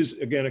this is,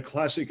 again, a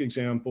classic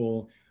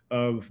example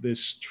of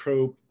this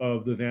trope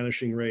of the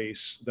vanishing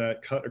race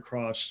that cut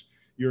across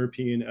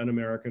European and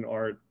American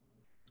art.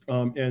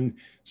 And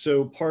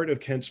so part of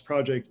Kent's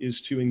project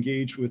is to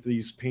engage with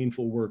these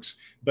painful works,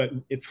 but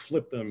it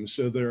flipped them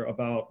so they're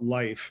about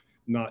life,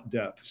 not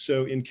death.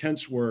 So in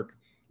Kent's work,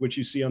 which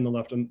you see on the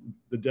left, on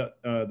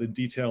the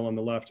detail on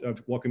the left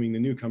of Welcoming the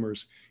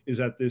Newcomers, is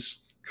that this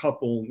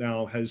couple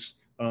now has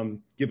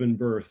given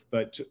birth,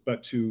 but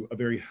to a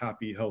very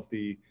happy,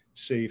 healthy,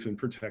 safe, and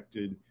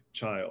protected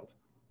child.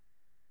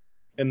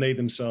 And they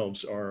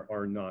themselves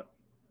are not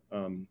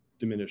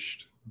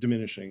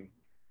diminishing.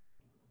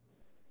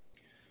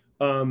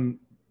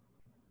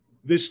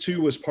 This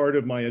too was part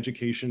of my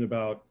education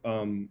about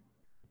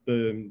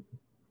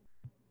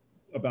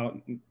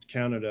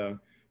Canada,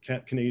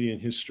 Canadian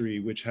history,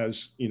 which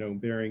has, you know,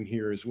 bearing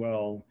here as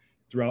well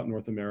throughout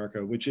North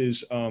America, which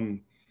is,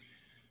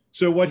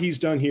 so what he's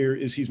done here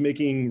is he's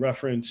making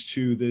reference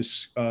to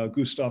this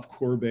Gustave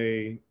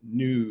Courbet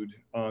nude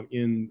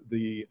in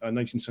the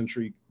 19th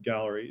century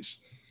galleries.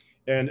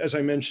 And as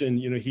I mentioned,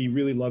 you know, he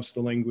really loves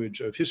the language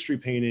of history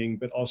painting,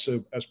 but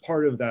also as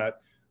part of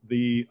that,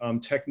 the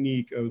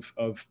technique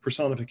of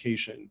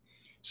personification.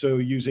 So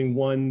using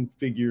one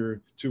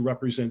figure to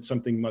represent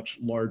something much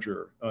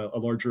larger, a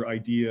larger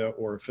idea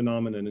or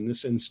phenomenon. In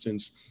this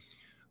instance,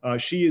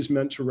 she is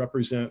meant to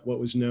represent what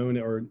was known,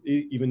 or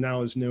even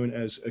now is known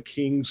as a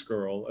king's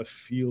girl, a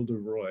fille de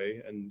roi,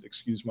 and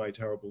excuse my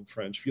terrible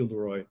French, fille de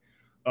roi,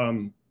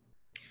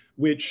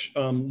 which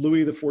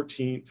Louis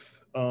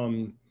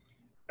XIV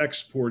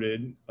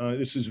exported.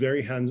 This is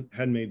very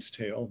Handmaid's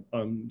Tale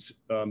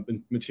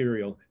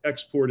material.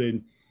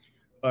 Exported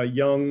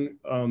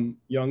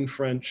young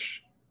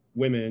French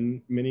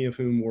women, many of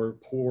whom were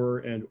poor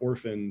and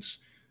orphans,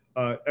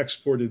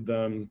 exported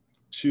them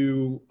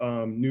to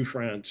New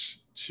France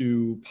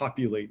to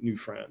populate New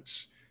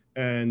France.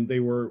 And they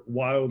were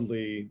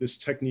this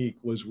technique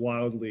was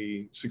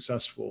wildly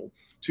successful,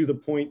 to the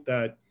point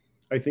that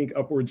I think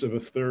upwards of a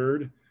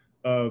third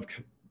of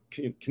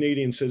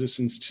Canadian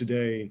citizens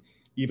today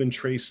even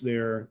trace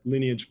their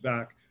lineage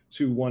back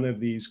to one of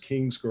these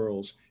king's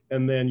girls.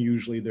 And then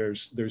usually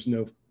there's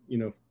no, you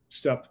know,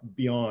 step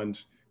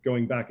beyond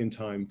going back in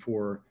time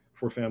for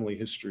family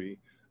history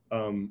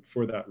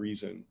for that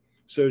reason.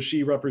 So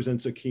she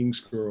represents a king's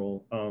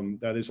girl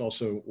that is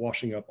also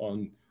washing up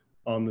on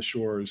the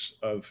shores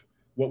of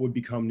what would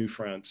become New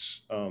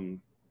France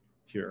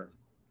here.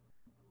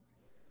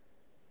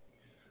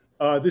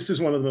 This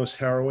is one of the most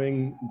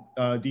harrowing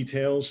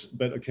details,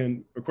 but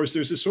again, of course,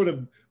 there's this sort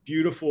of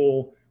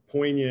beautiful,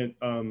 poignant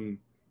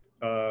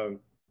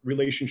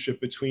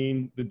relationship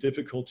between the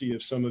difficulty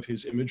of some of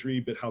his imagery,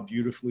 but how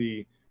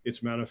beautifully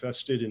it's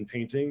manifested in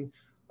painting.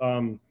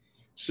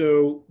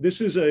 So this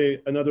is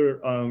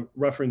another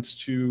reference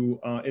to,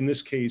 in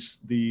this case,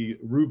 the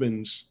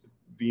Rubens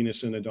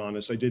Venus and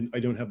Adonis. I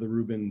don't have the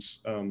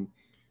Rubens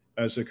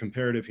as a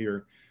comparative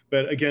here,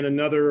 but again,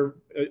 another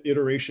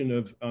iteration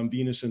of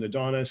Venus and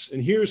Adonis.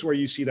 And here's where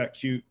you see that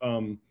cute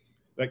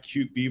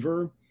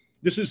beaver.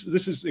 This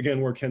is again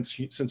where Kent's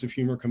sense of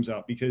humor comes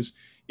out, because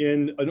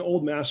in an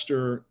old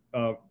master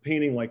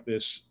painting like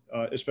this,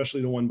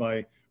 especially the one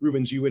by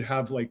Rubens, you would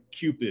have like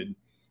Cupid,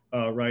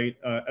 right,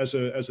 as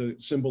a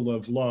symbol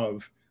of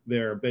love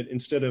there. But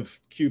instead of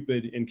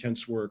Cupid in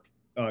Kent's work,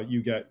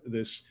 you get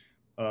this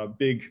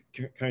big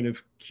kind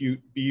of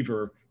cute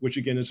beaver, which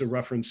again is a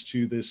reference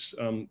to this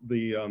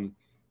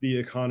the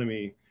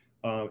economy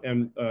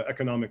and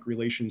economic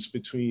relations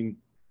between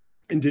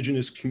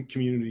indigenous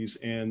communities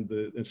and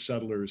the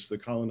settlers, the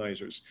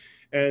colonizers.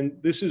 And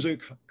this is a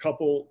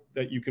couple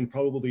that you can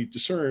probably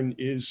discern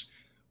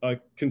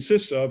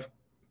consists of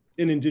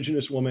an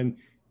indigenous woman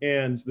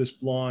and this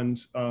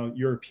blonde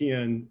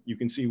European, you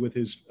can see with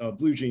his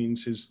blue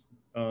jeans, his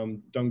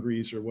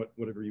dungarees, or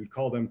whatever you would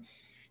call them,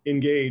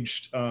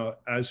 engaged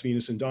as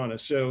Venus and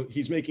Adonis. So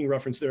he's making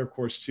reference there, of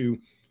course, to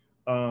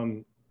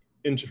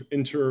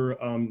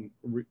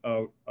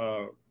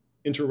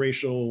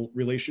interracial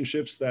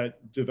relationships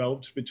that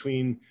developed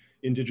between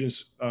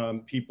indigenous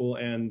people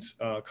and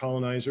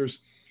colonizers.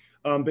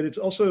 But he's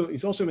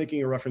also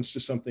making a reference to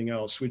something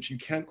else, which you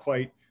can't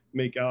quite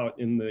make out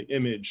in the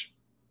image.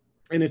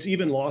 And it's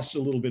even lost a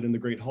little bit in the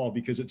Great Hall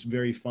because it's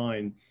very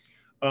fine.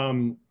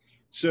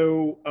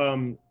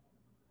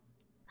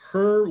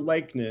 her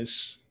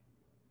likeness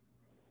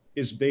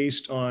is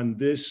based on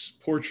this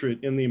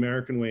portrait in the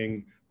American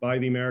wing by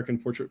the American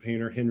portrait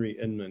painter Henry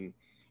Inman.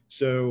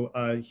 So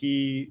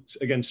he,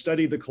 again,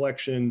 studied the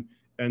collection,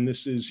 and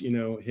this is, you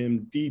know,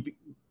 him deep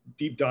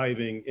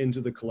diving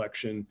into the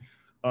collection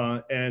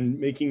and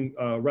making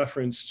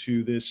reference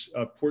to this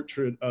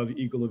portrait of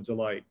Eagle of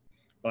Delight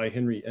by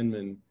Henry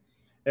Inman.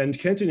 And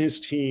Kent and his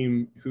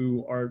team,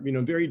 who are, you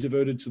know, very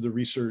devoted to the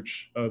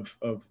research of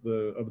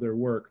their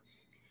work,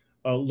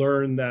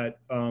 learned that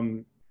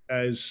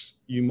as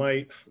you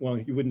might, well,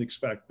 you wouldn't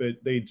expect, but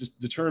they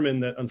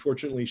determined that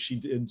unfortunately she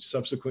did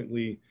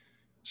subsequently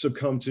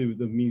succumb to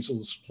the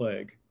measles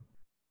plague.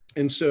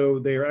 And so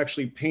they are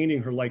actually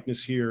painting her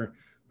likeness here,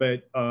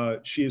 but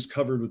she is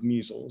covered with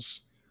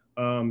measles.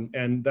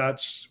 And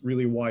that's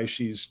really why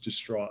she's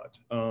distraught.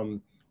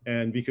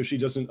 And because she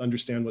doesn't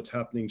understand what's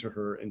happening to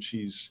her, and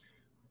she's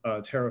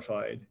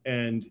terrified.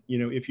 And, you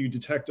know, if you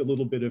detect a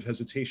little bit of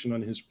hesitation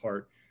on his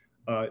part,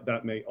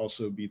 that may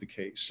also be the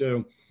case.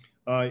 So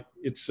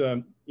it's,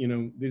 you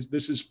know,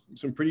 this is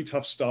some pretty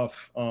tough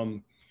stuff,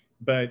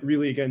 but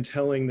really, again,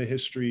 telling the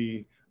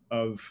history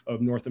of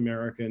North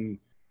American,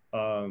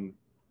 an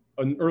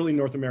early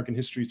North American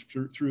history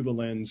through the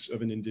lens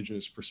of an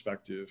Indigenous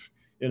perspective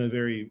in a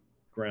very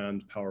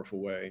grand, powerful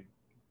way.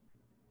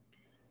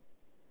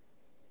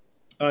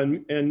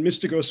 And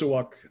mistiko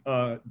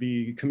siwak,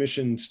 the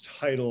commission's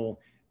title,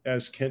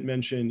 as Kent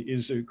mentioned,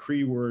 is a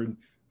Cree word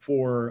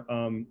for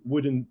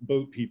wooden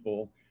boat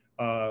people.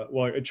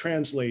 Well, it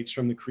translates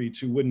from the Cree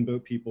to wooden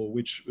boat people,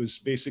 which was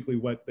basically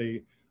what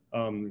they,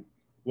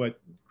 what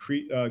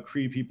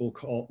Cree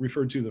people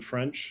referred to the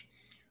French,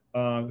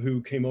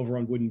 who came over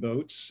on wooden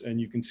boats,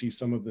 and you can see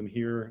some of them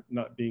here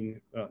not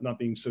being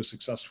so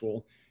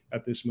successful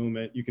at this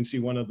moment. You can see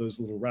one of those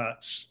little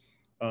rats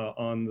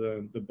on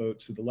the boat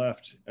to the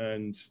left,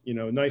 and, you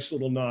know, nice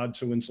little nod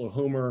to Winslow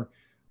Homer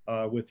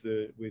with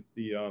the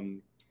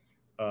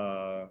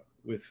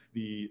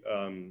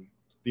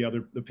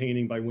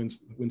painting by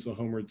Winslow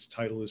Homer. Its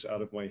title is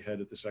out of my head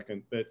at the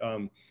second, but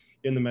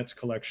in the Met's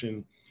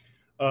collection.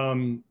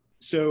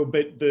 So,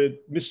 but the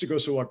mistiko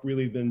siwak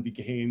really then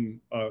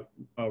became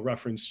a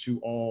reference to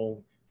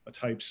all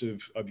types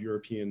of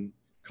European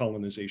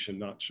colonization,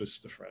 not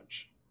just the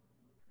French.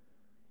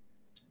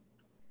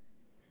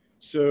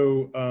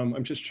 So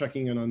I'm just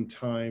checking in on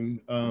time.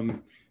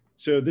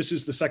 So this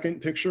is the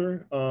second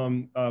picture,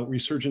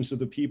 Resurgence of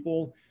the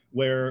People,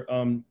 where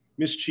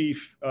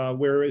Mischief,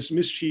 whereas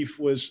Mischief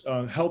was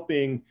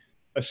helping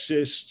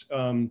assist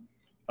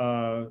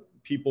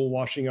people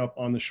washing up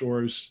on the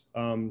shores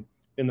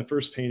in the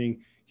first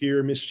painting.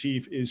 Here,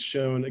 Mischief is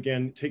shown,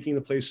 again, taking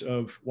the place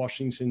of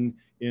Washington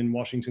in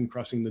Washington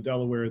Crossing the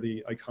Delaware,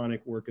 the iconic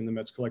work in the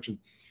Met's collection,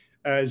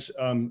 as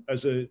an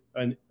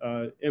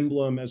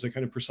emblem, as a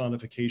kind of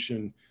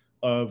personification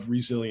of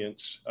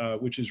resilience,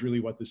 which is really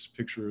what this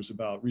picture is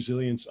about,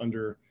 resilience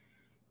under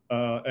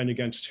and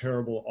against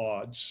terrible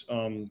odds.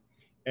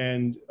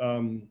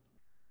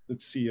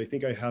 Let's see, I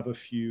think I have a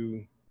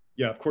few,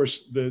 yeah, of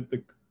course,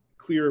 the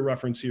clear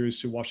reference here is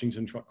to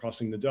Washington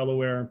Crossing the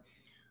Delaware.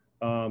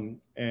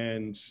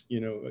 And, you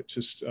know,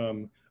 just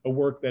a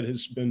work that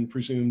has been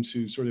presumed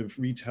to sort of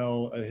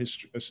retell a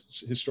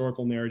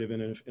historical narrative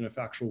in a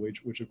factual way,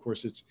 which of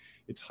course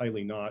it's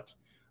highly not.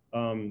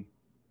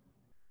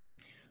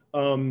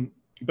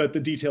 But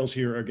the details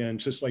here, again,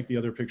 just like the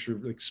other picture,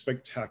 like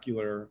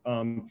spectacular.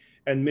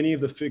 And many of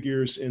the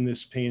figures in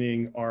this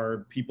painting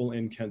are people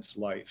in Kent's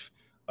life,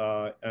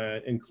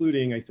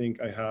 including, I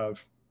think I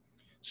have,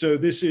 so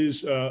this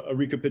is a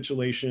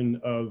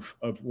recapitulation of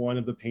one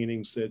of the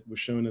paintings that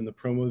was shown in the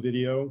promo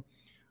video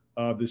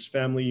of this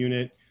family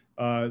unit.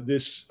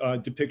 This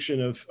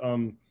depiction of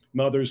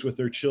mothers with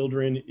their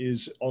children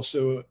is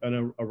also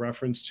a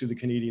reference to the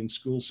Canadian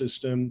school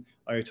system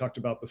I talked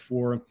about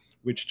before,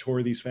 which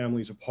tore these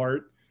families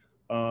apart.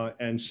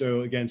 And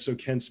so again, so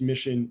Kent's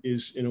mission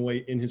is in a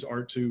way in his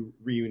art to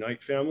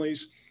reunite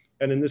families.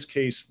 And in this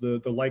case, the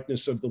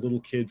likeness of the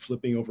little kid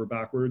flipping over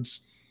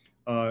backwards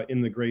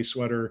in the gray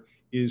sweater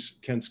is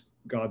Kent's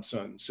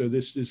godson. So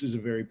this is a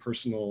very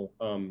personal,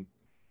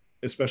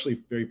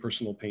 especially very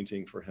personal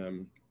painting for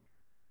him.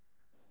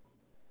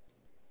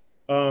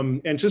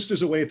 And just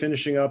as a way of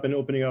finishing up and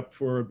opening up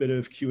for a bit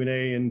of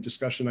Q&A and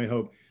discussion, I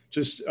hope,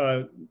 just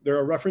there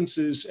are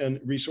references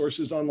and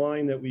resources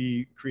online that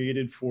we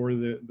created for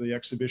the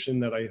exhibition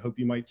that I hope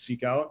you might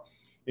seek out,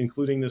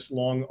 including this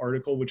long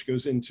article, which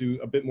goes into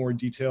a bit more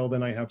detail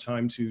than I have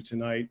time to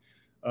tonight,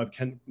 of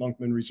Kent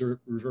Monkman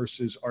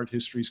Reverses Art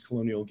History's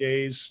Colonial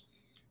Gaze.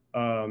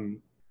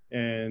 And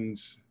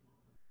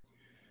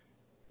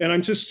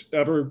I'm just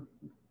ever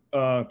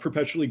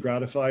perpetually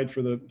gratified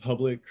for the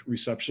public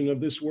reception of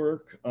this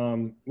work,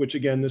 which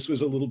again, this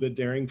was a little bit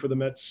daring for the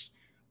Met's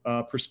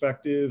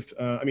perspective.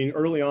 I mean,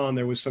 early on,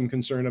 there was some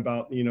concern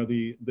about, you know,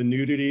 the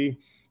nudity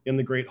in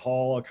the Great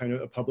Hall, a kind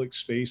of a public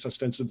space.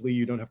 Ostensibly,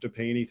 you don't have to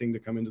pay anything to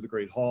come into the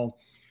Great Hall.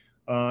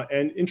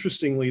 And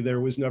interestingly, there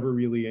was never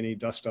really any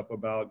dust up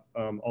about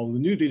all the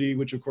nudity,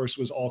 which of course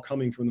was all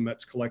coming from the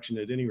Met's collection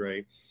at any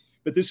rate.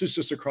 but this is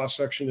just a cross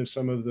section of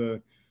some of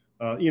the,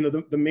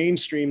 the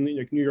mainstream,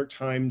 like New York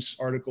Times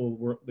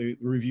article, the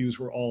reviews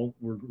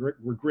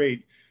were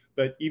great,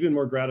 but even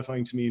more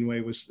gratifying to me in a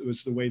way was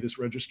the way this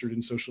registered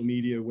in social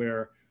media,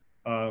 where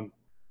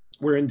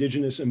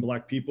Indigenous and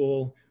Black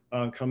people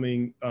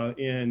coming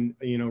in,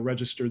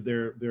 registered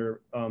their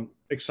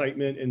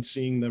excitement and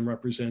seeing them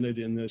represented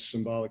in this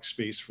symbolic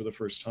space for the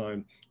first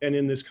time, and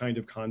in this kind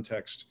of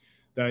context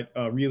that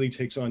really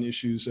takes on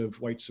issues of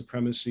white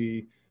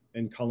supremacy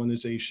and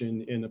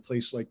colonization in a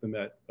place like the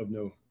Met of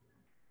no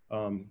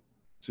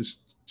to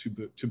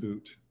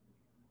boot.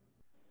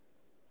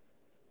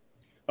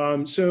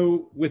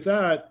 So with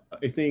that,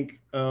 I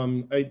think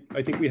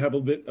I think we have a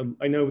bit.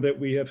 I know that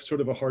we have sort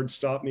of a hard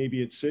stop,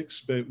 maybe at 6,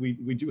 but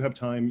we do have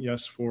time,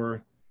 yes,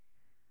 for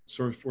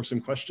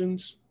some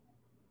questions.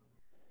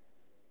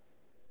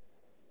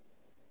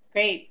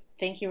 Great,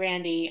 thank you,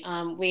 Randy.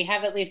 We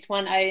have at least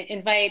one. I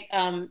invite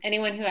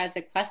anyone who has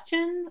a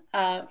question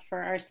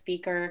for our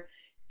speaker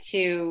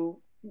to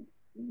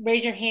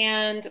raise your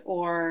hand,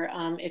 or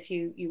if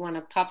you want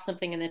to pop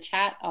something in the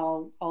chat,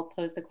 I'll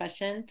pose the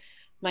question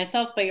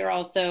myself, but you're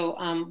also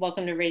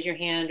welcome to raise your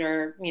hand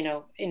or,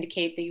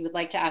 indicate that you would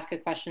like to ask a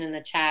question in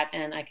the chat,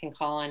 and I can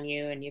call on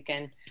you and you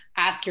can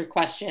ask your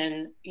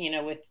question,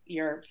 with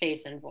your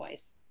face and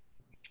voice.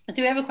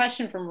 So we have a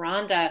question from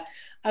Rhonda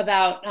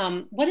about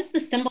what is the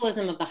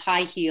symbolism of the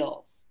high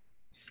heels?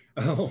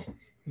 Oh,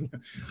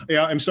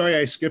 yeah, I'm sorry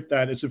I skipped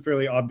that. It's a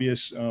fairly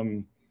obvious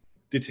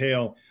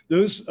detail.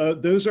 Those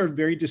are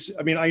very,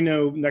 I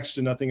know next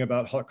to nothing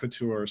about haute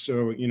couture,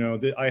 so,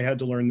 I had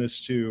to learn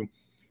this too.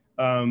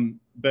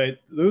 But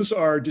those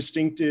are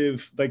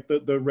distinctive, like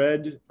the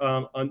red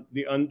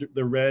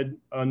the red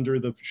under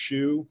the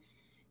shoe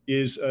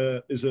is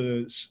a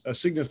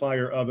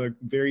signifier of a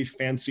very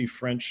fancy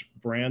French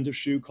brand of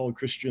shoe called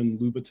Christian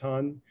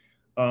Louboutin.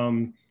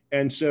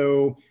 And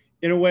so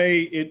in a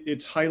way,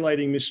 it's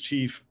highlighting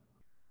mischief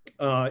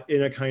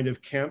in a kind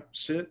of camp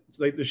sit,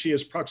 like she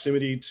has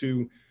proximity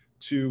to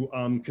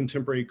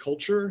contemporary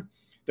culture,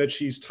 that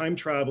she's time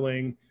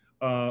traveling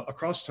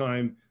across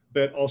time,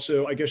 but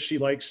also I guess she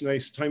likes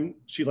nice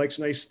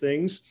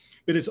things.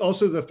 But it's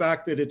also the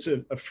fact that it's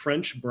a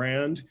French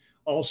brand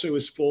also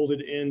is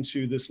folded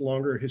into this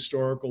longer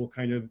historical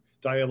kind of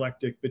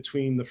dialectic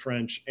between the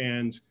French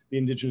and the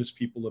indigenous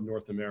people of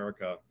North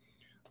America.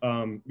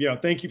 Yeah,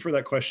 thank you for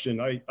that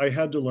question. I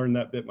had to learn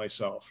that bit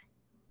myself.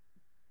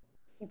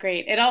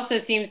 Great. It also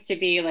seems to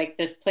be like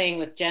this playing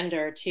with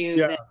gender too,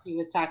 yeah, that he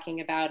was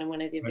talking about in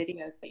one of the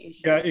videos that you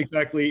showed. Yeah,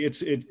 exactly.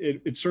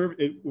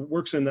 It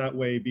works in that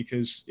way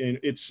because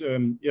it's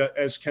yeah,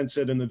 as Kent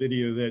said in the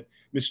video, that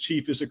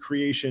mischief is a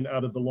creation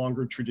out of the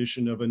longer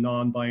tradition of a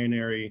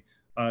non-binary,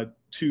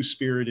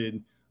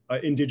 two-spirited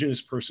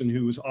indigenous person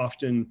who is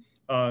often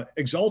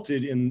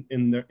exalted in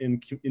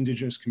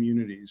indigenous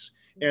communities,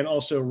 and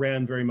also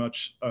ran very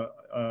much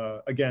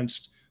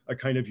against a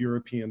kind of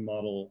European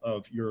model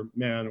of your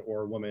man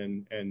or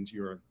woman and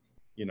your,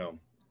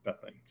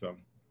 that thing. So.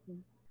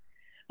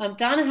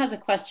 Donna has a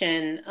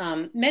question.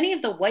 Many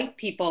of the white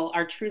people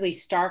are truly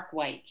stark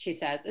white, she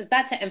says. Is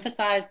that to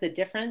emphasize the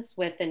difference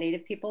with the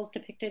native peoples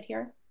depicted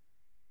here?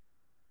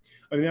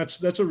 I mean,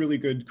 that's a really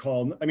good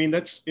call. I mean,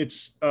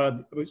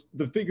 the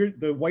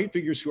white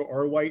figures who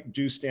are white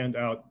do stand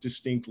out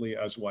distinctly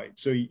as white.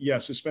 So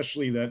yes,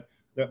 especially that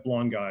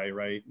blonde guy,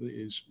 right,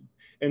 is,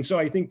 and so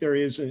I think there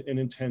is an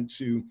intent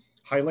to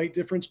highlight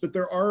difference, but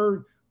there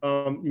are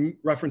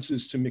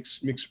references to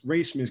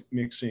race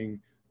mixing,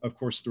 of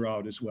course,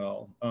 throughout as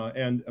well,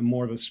 and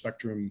more of a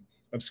spectrum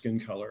of skin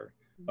color.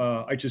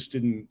 I just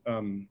didn't,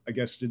 I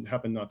guess, didn't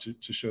happen not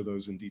to show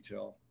those in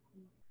detail.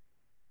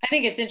 I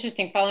think it's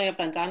interesting, following up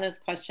on Donna's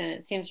question,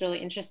 it seems really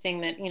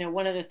interesting that,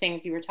 one of the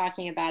things you were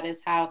talking about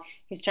is how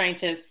he's trying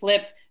to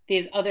flip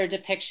these other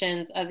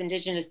depictions of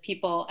indigenous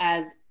people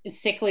as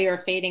sickly or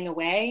fading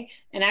away.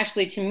 And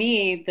actually, to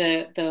me,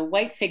 the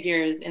white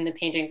figures in the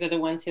paintings are the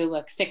ones who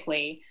look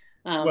sickly.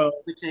 Well,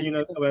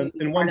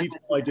 in one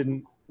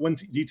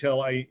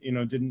detail I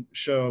didn't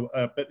show,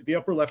 but the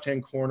upper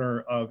left-hand corner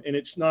of, and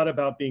it's not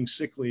about being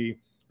sickly,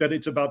 but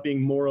it's about being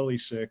morally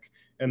sick,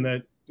 and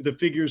that the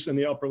figures in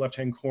the upper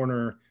left-hand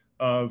corner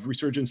of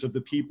Resurgence of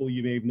the People,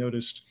 you may have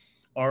noticed,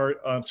 are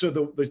so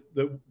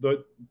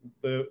the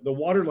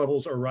water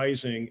levels are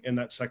rising in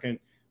that second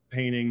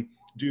painting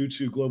due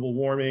to global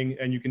warming,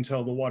 and you can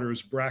tell the water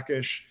is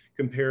brackish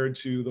compared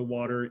to the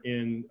water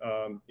in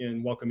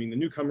Welcoming the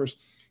Newcomers.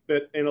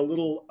 But in a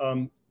little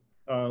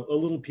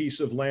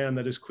piece of land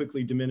that is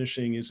quickly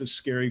diminishing is a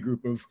scary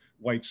group of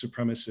white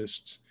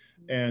supremacists,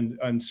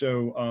 and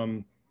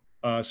so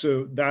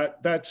so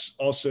that's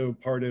also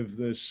part of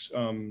this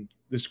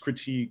this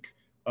critique,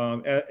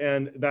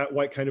 and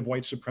that kind of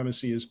white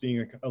supremacy as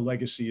being a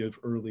legacy of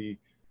early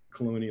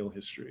colonial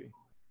history.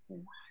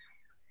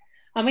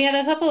 We had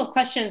a couple of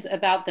questions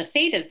about the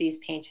fate of these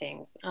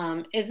paintings.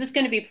 Is this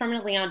going to be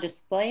permanently on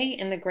display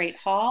in the Great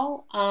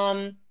Hall?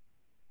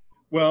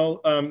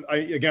 Well,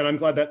 again, I'm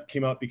glad that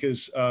came up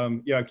because,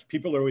 yeah,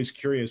 people are always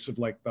curious of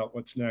about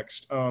what's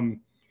next.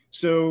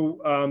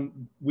 So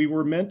we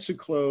were meant to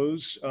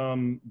close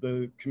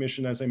the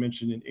commission, as I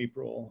mentioned, in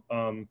April.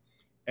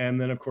 And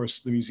then, of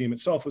course, the museum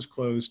itself was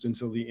closed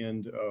until the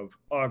end of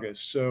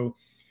August. So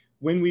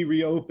when we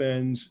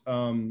reopened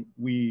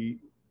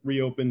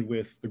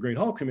with the Great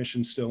Hall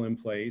Commission still in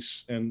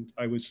place, and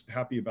I was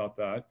happy about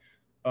that.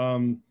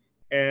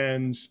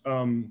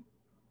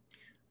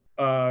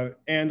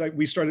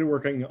 We started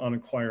working on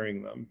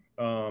acquiring them.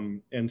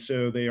 And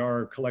so they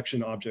are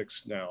collection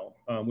objects now,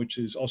 which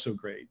is also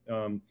great.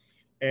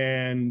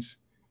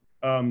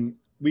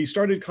 We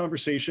started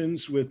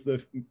conversations with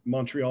the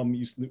Montreal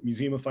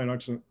Museum of Fine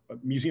Arts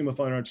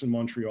in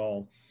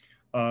Montreal,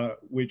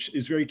 which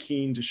is very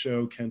keen to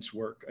show Kent's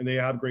work. And they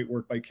have great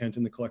work by Kent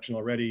in the collection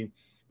already,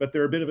 but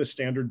they're a bit of a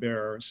standard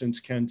bearer since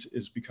Kent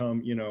has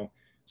become, you know,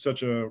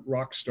 such a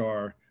rock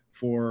star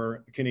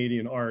for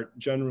Canadian art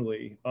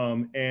generally.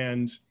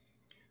 And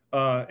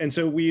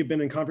so we've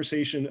been in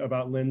conversation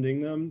about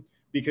lending them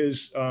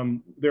because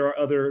there are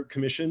other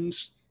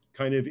commissions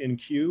kind of in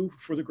queue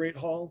for the Great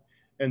Hall.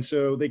 And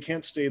so they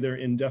can't stay there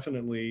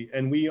indefinitely.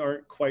 And we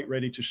aren't quite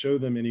ready to show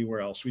them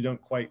anywhere else. We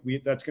don't quite,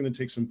 that's going to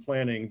take some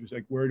planning. It's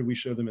like, where do we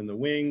show them in the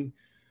wing,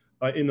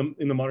 in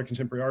the modern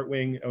contemporary art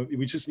wing?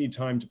 We just need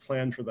time to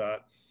plan for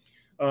that.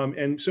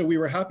 And so we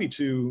were happy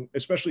to,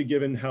 especially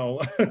given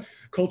how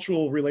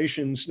cultural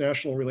relations,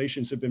 national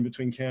relations have been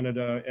between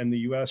Canada and the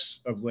US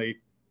of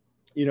late.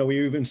 You know, we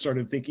even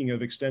started thinking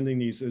of extending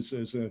these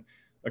as a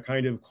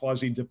kind of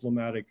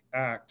quasi-diplomatic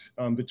act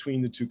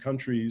between the two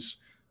countries.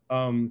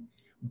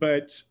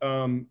 But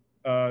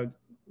the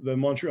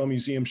Montreal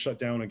Museum shut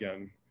down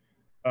again.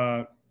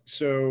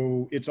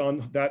 So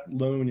that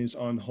loan is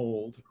on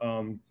hold,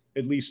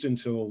 at least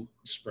until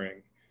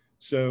spring.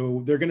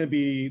 So they're going to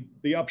be,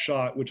 the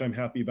upshot, which I'm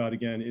happy about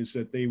again, is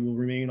that they will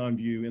remain on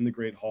view in the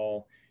Great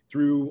Hall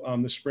through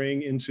the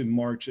spring into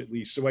March at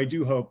least. So I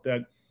do hope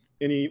that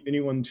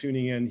anyone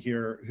tuning in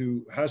here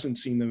who hasn't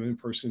seen them in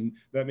person,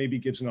 that maybe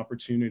gives an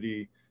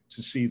opportunity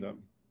to see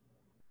them.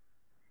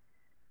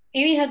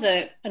 Amy has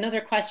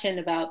another question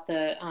about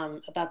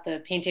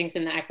the paintings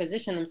and the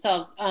acquisition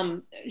themselves.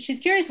 She's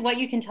curious what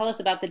you can tell us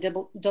about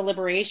the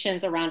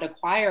deliberations around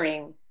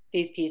acquiring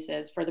these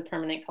pieces for the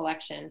permanent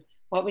collection.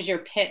 What was your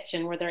pitch,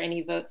 and were there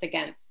any votes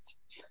against?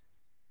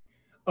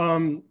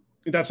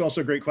 That's also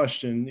a great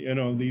question. You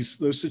know,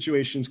 those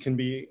situations can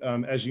be,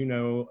 as you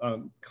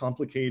know,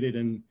 complicated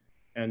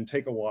and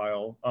take a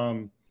while.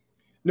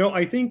 No,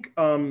 I think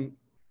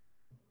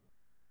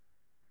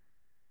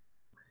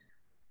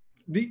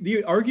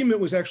the argument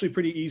was actually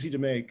pretty easy to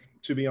make,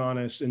 to be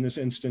honest, in this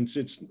instance.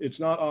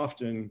 It's not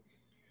often,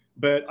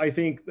 but I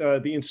think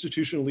the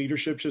institutional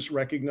leadership just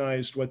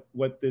recognized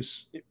what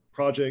this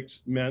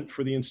project meant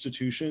for the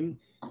institution,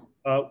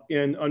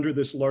 and under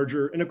this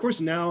larger, and of course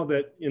now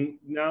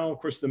of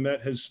course the Met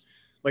has,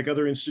 like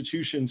other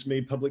institutions,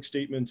 made public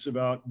statements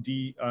about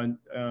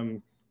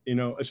you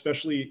know,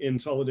 especially in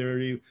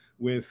solidarity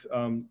with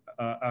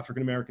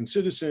African-American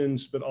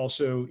citizens, but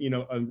also, you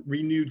know, a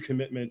renewed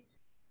commitment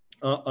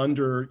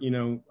under, you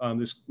know,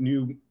 this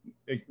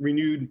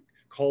renewed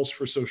calls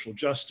for social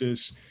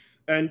justice.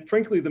 And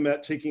frankly, the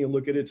Met taking a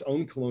look at its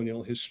own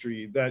colonial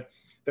history, that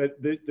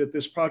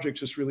this project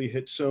just really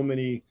hit so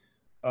many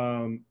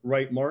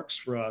right marks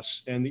for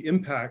us. And the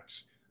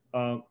impact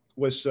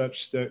was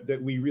such that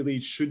we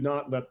really should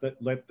not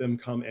let them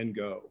come and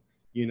go.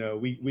 You know,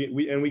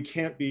 we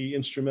can't be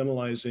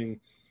instrumentalizing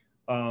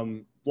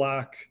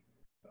Black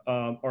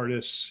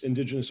artists,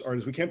 Indigenous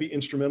artists. We can't be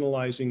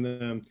instrumentalizing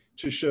them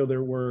to show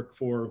their work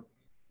for,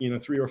 you know,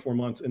 3 or 4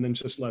 months and then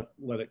just let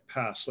it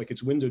pass like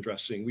it's window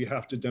dressing. We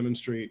have to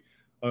demonstrate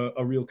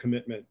a real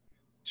commitment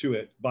to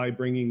it by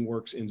bringing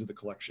works into the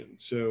collection.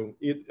 So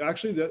it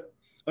actually, that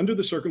under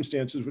the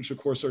circumstances, which of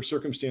course are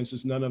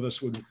circumstances none of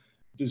us would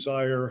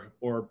desire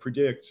or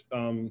predict,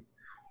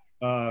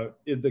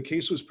 the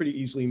case was pretty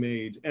easily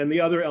made. And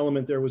the other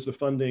element there was the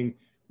funding,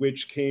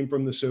 which came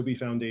from the Sobey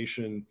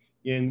Foundation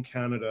in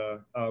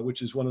Canada,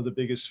 which is one of the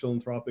biggest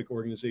philanthropic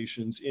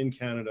organizations in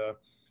Canada.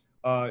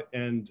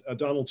 And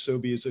Donald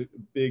Sobey is a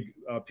big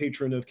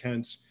patron of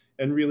Kent's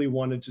and really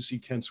wanted to see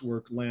Kent's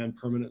work land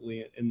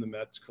permanently in the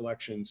Met's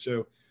collection.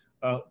 So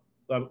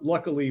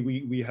luckily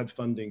we had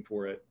funding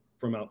for it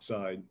from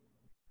outside.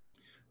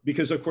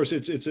 Because of course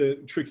it's a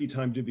tricky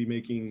time to be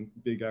making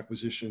big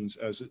acquisitions,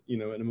 as you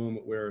know, in a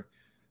moment where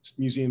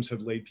museums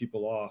have laid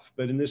people off.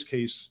 But in this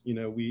case, you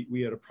know,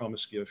 we had a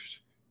promise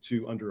gift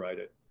to underwrite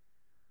it.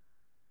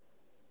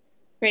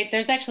 Great.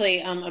 There's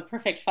actually a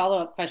perfect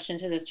follow-up question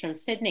to this from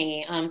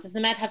Sydney. Does the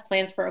Met have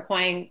plans for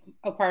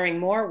acquiring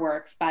more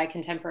works by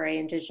contemporary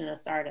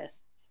Indigenous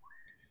artists?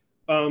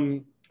 I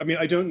mean,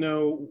 I don't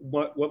know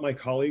what my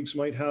colleagues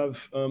might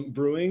have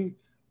brewing,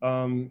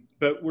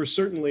 but we're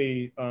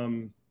certainly,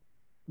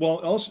 well,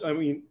 also, I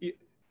mean,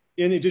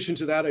 in addition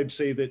to that, I'd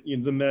say that, you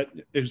know, the Met,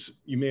 as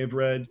you may have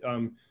read,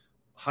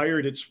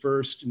 hired its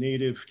first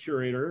Native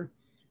curator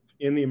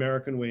in the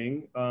American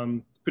wing,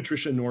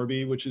 Patricia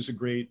Norby, which is a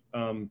great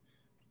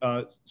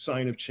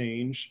sign of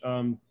change.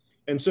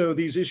 And so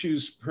these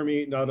issues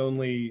permeate not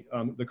only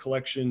the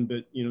collection,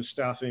 but, you know,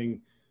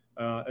 staffing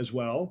as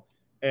well.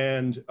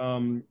 And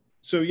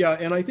so, yeah,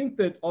 and I think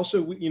that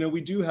also,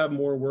 we do have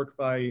more work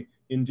by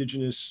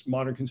Indigenous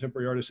modern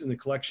contemporary artists in the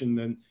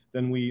collection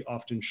than we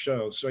often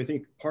show. So I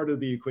think part of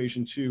the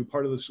equation too,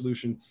 part of the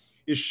solution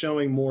is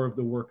showing more of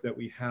the work that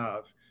we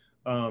have.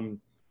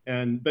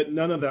 But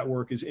none of that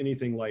work is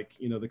anything like,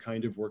 the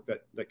kind of work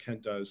that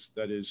Kent does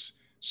that is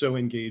so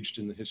engaged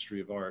in the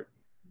history of art.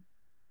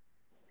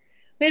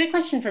 We had a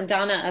question from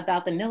Donna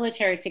about the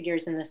military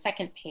figures in the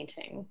second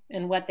painting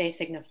and what they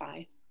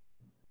signify.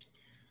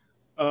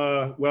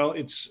 Well,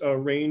 it's a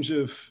range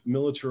of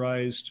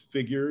militarized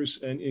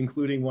figures, and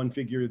including one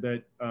figure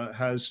that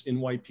has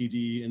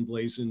NYPD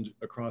emblazoned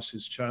across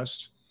his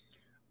chest.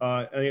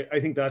 I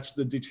think that's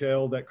the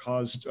detail that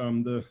caused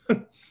the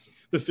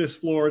the fifth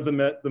floor of the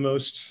Met the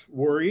most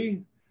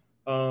worry.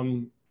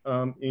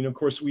 Of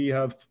course, we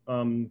have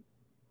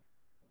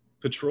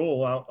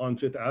patrol out on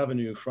Fifth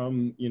Avenue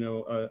from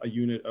a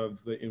unit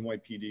of the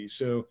NYPD.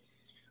 So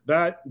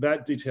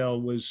that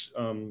detail was.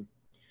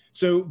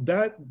 So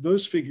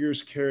those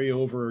figures carry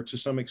over to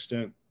some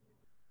extent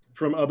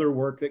from other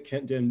work that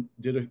Kent did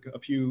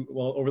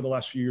over the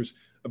last few years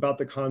about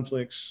the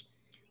conflicts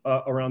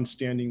around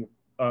Standing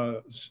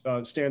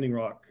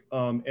Rock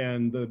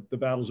and the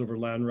battles over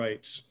land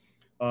rights,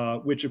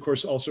 which of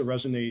course also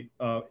resonate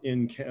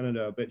in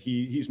Canada. But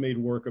he's made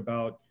work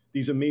about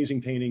these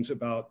amazing paintings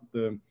about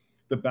the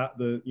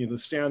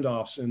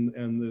standoffs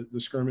and the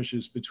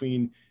skirmishes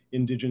between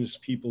Indigenous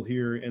people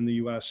here in the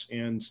U.S.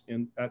 and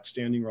at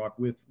Standing Rock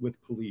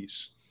with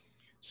police.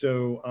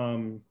 So,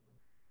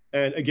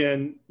 and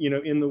again,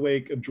 in the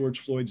wake of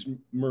George Floyd's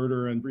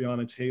murder and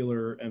Breonna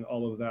Taylor and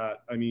all of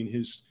that, I mean,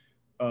 his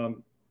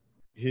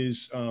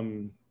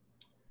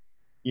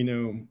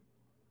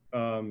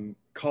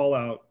call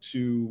out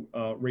to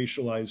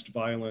racialized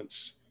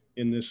violence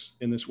in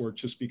this work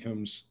just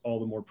becomes all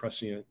the more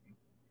prescient,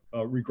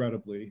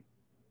 regrettably.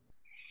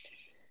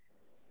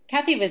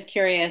 Kathy was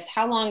curious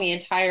how long the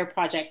entire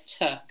project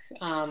took,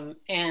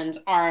 and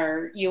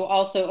are you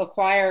also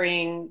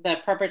acquiring the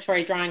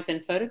preparatory drawings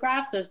and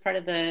photographs as part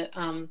of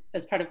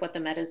what the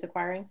Met is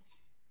acquiring?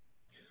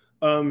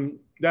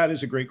 That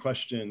is a great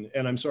question,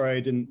 and I'm sorry I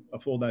didn't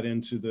fold that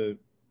into the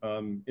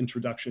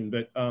introduction.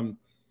 But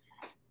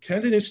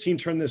Kent and his team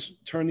turned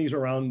these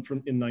around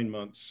in 9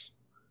 months.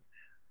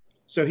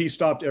 So he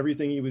stopped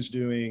everything he was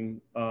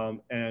doing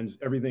and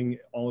everything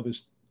all of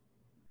his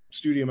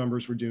studio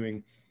members were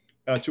doing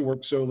to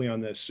work solely on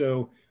this.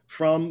 So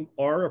from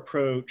our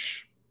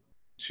approach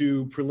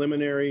to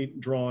preliminary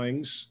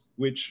drawings,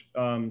 which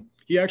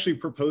he actually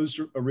proposed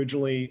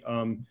originally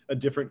a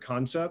different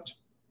concept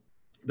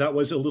that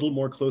was a little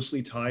more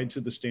closely tied to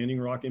the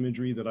Standing Rock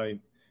imagery that I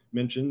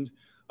mentioned.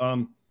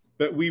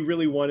 But we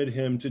really wanted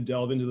him to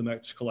delve into the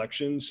Met's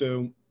collection.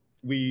 So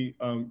we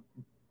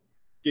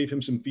gave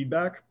him some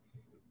feedback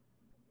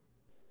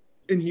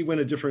and he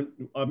went a different,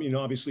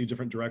 obviously a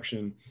different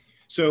direction.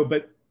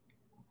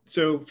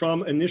 So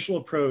from initial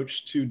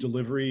approach to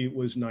delivery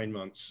was 9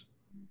 months,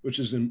 which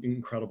is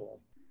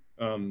incredible.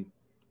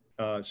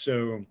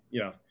 So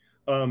yeah.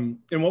 And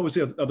what was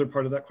the other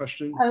part of that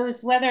question? It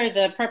was whether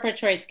the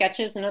preparatory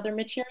sketches and other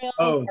materials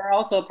are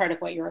also a part of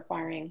what you're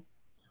acquiring.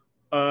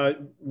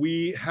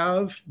 We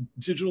have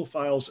digital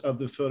files of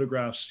the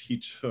photographs he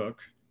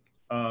took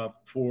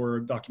for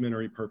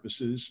documentary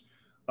purposes.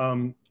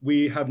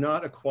 We have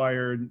not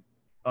acquired,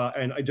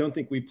 and I don't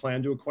think we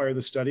plan to acquire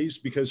the studies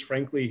because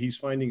frankly, he's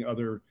finding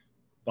other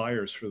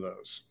buyers for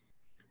those.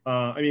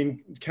 I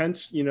mean,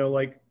 Kent's,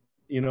 like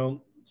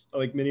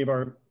many of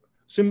our,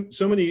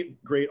 so many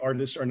great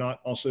artists are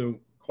not also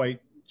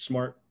quite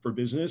smart for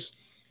business,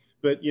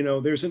 but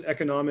there's an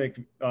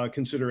economic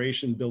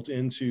consideration built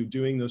into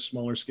doing those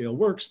smaller scale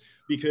works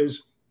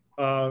because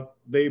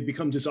they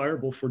become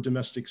desirable for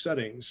domestic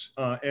settings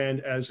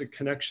and as a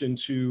connection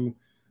to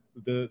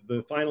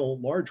the final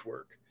large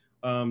work.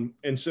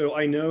 And so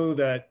I know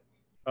that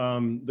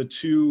the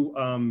two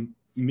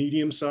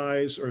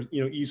medium-sized or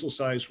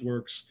easel-sized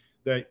works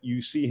that you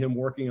see him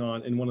working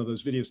on in one of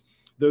those videos,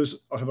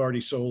 those have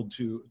already sold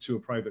to a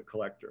private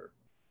collector.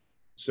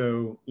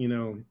 So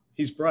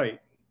he's bright,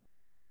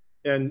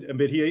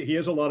 but he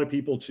has a lot of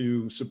people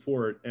to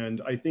support,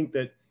 and I think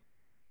that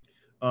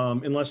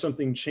unless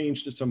something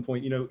changed at some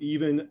point,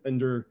 even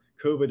under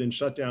COVID and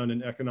shutdown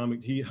and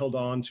economic, he held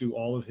on to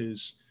all of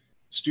his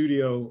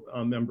studio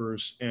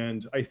members,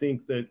 and I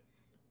think that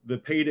the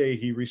payday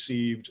he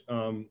received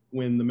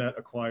when the Met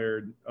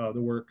acquired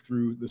the work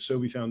through the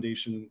Sobey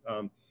Foundation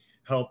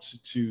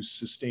helped to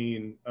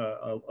sustain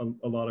a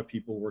lot of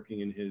people working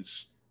in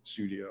his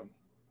studio.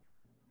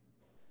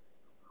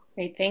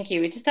 Great, thank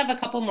you. We just have a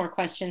couple more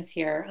questions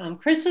here.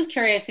 Chris was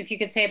curious if you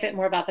could say a bit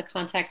more about the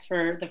context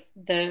for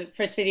the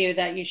first video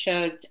that you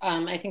showed.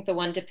 I think the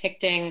one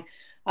depicting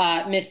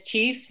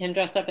Mischief, him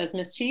dressed up as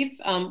Mischief.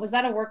 Was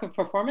that a work of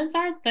performance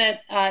art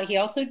that he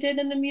also did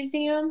in the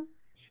museum?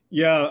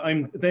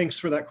 Yeah, thanks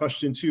for that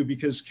question too,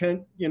 because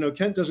Kent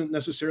doesn't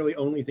necessarily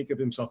only think of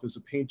himself as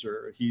a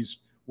painter. He's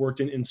worked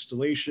in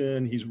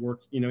installation, he's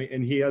worked,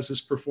 and he has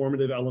this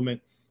performative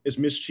element as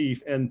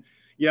Mischief. And,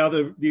 yeah,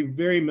 the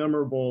very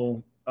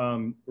memorable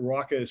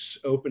raucous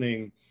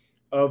opening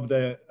of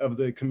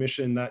the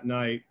commission that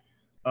night,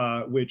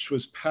 which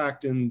was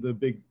packed in the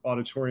big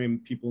auditorium.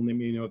 People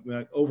may know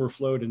that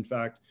overflowed, in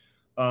fact,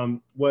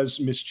 was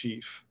Miss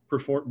Chief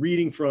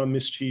reading from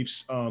Miss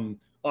Chief's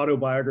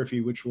autobiography,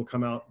 which will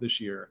come out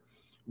this year,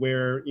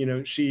 where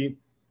she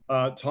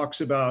talks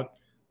about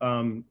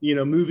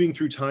moving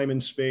through time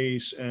and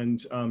space,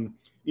 and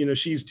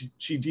she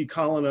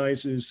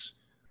decolonizes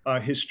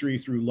history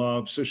through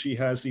love. So she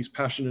has these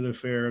passionate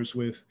affairs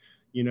with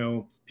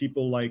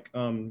people like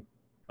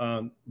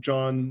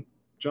John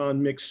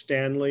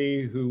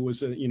McStanley, who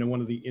was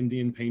one of the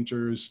Indian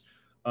painters.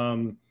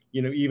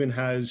 Even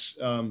has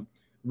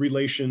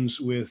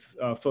relations with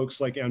folks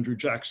like Andrew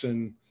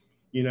Jackson.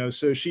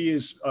 So she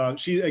is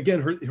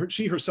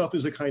she herself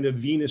is a kind of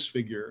Venus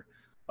figure,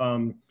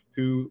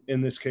 who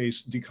in this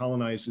case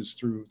decolonizes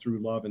through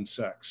love and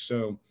sex.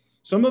 So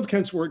some of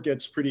Kent's work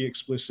gets pretty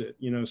explicit,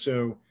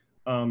 so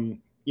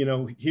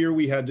here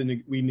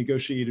we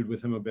negotiated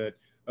with him a bit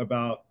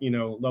about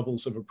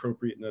levels of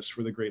appropriateness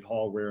for the Great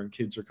Hall where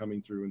kids are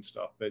coming through and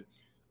stuff,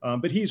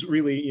 but he's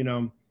really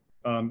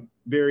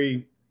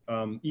very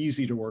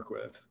easy to work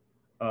with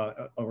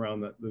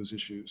around those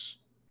issues.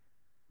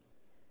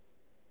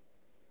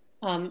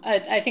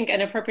 I think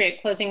an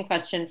appropriate closing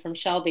question from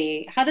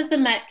Shelby: how does the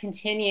Met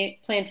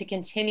plan to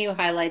continue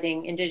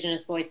highlighting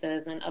Indigenous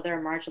voices and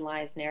other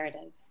marginalized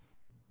narratives?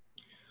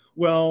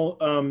 Well,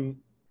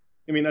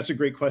 I mean, that's a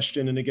great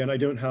question. And again, I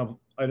don't have,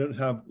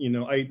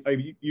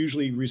 I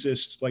usually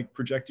resist like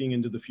projecting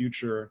into the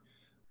future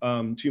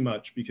too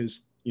much,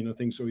 because,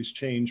 things always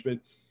change.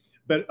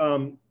 But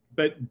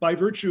by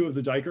virtue of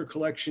the Diker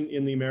collection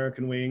in the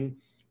American Wing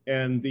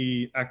and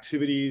the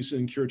activities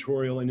and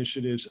curatorial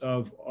initiatives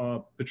of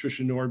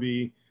Patricia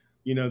Norby,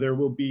 there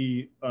will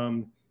be,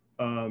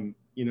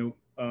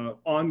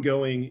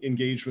 ongoing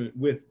engagement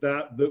with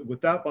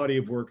that body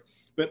of work.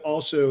 But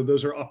also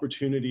those are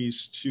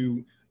opportunities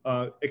to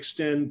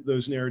extend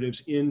those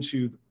narratives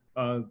into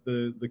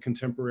the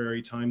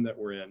contemporary time that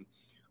we're in.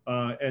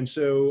 And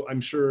so I'm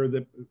sure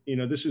that,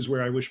 this is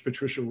where I wish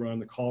Patricia were on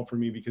the call for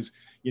me, because,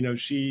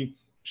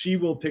 she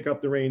will pick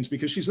up the reins,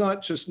 because she's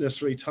not just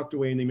necessarily tucked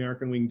away in the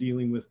American Wing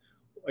dealing with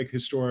like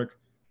historic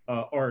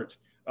art.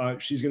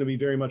 She's going to be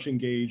very much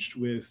engaged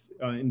with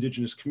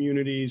Indigenous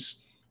communities,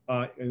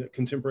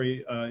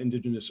 contemporary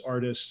Indigenous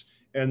artists.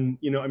 And,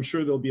 I'm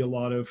sure there'll be a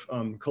lot of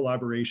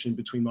collaboration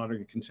between modern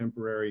and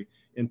contemporary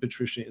and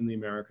Patricia in the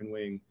American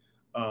Wing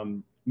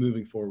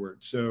moving forward.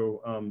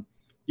 So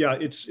yeah,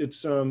 it's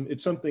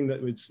something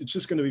that it's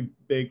just going to be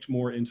baked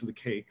more into the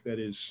cake that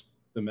is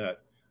the Met,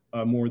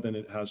 more than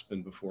it has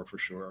been before, for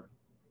sure.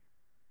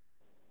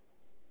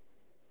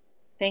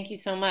 Thank you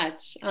so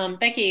much.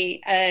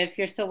 Becky, if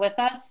you're still with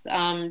us,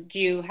 do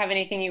you have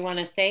anything you want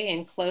to say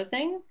in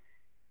closing?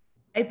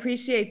 I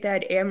appreciate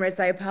that, Amris.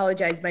 I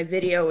apologize, my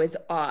video is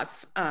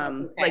off.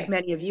 Okay. Like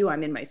many of you,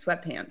 I'm in my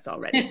sweatpants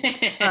already,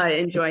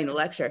 enjoying the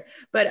lecture.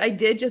 But I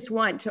did just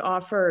want to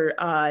offer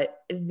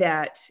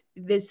that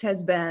this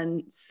has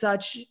been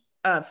such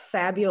a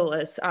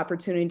fabulous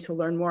opportunity to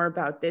learn more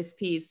about this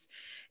piece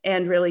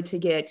and really to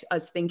get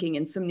us thinking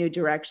in some new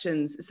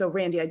directions. So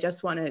Randy, I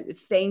just want to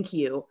thank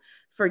you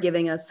for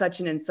giving us such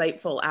an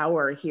insightful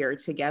hour here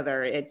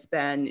together. It's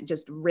been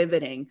just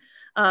riveting.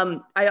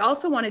 I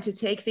also wanted to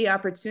take the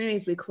opportunity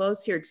as we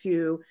close here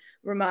to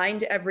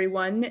remind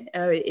everyone,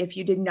 if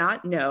you did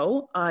not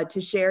know,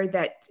 to share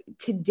that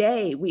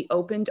today we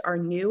opened our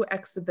new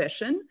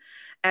exhibition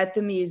at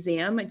the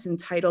museum. It's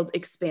entitled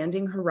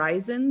Expanding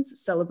Horizons,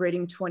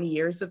 Celebrating 20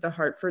 Years of the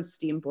Hartford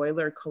Steam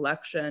Boiler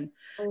Collection.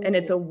 Oh. And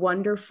it's a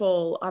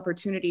wonderful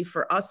opportunity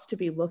for us to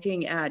be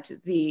looking at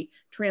the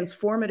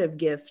transformative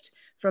gift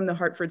from the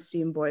Hartford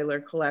Steam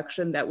Boiler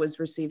Collection that was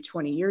received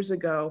 20 years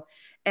ago.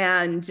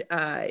 And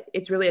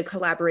it's really a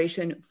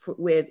collaboration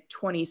with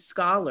 20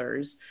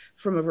 scholars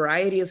from a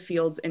variety of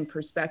fields and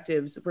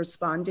perspectives,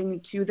 responding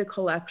to the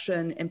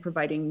collection and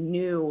providing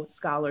new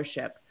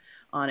scholarship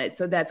on it.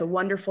 So that's a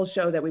wonderful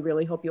show that we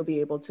really hope you'll be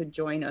able to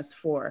join us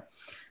for.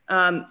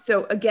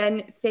 So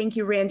again, thank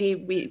you,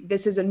 Randy.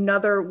 This is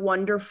another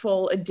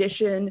wonderful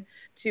addition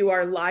to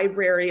our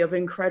library of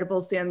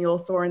incredible Samuel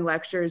Thorne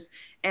lectures.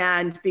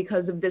 And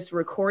because of this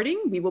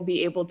recording, we will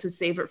be able to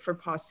save it for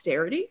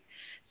posterity.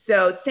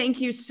 So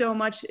thank you so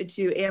much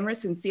to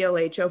Amris and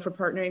CLHO for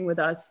partnering with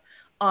us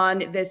on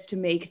this to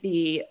make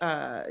the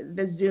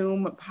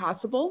Zoom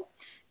possible.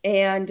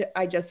 And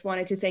I just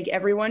wanted to thank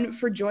everyone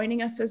for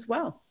joining us as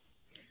well.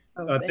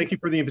 Thank you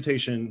for the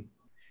invitation.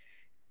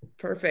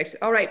 Perfect.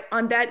 All right.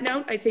 On that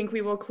note, I think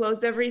we will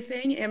close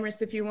everything.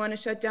 Amris, if you want to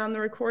shut down the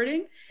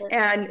recording. Sure.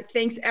 And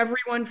thanks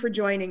everyone for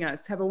joining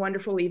us. Have a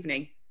wonderful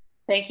evening.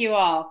 Thank you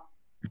all.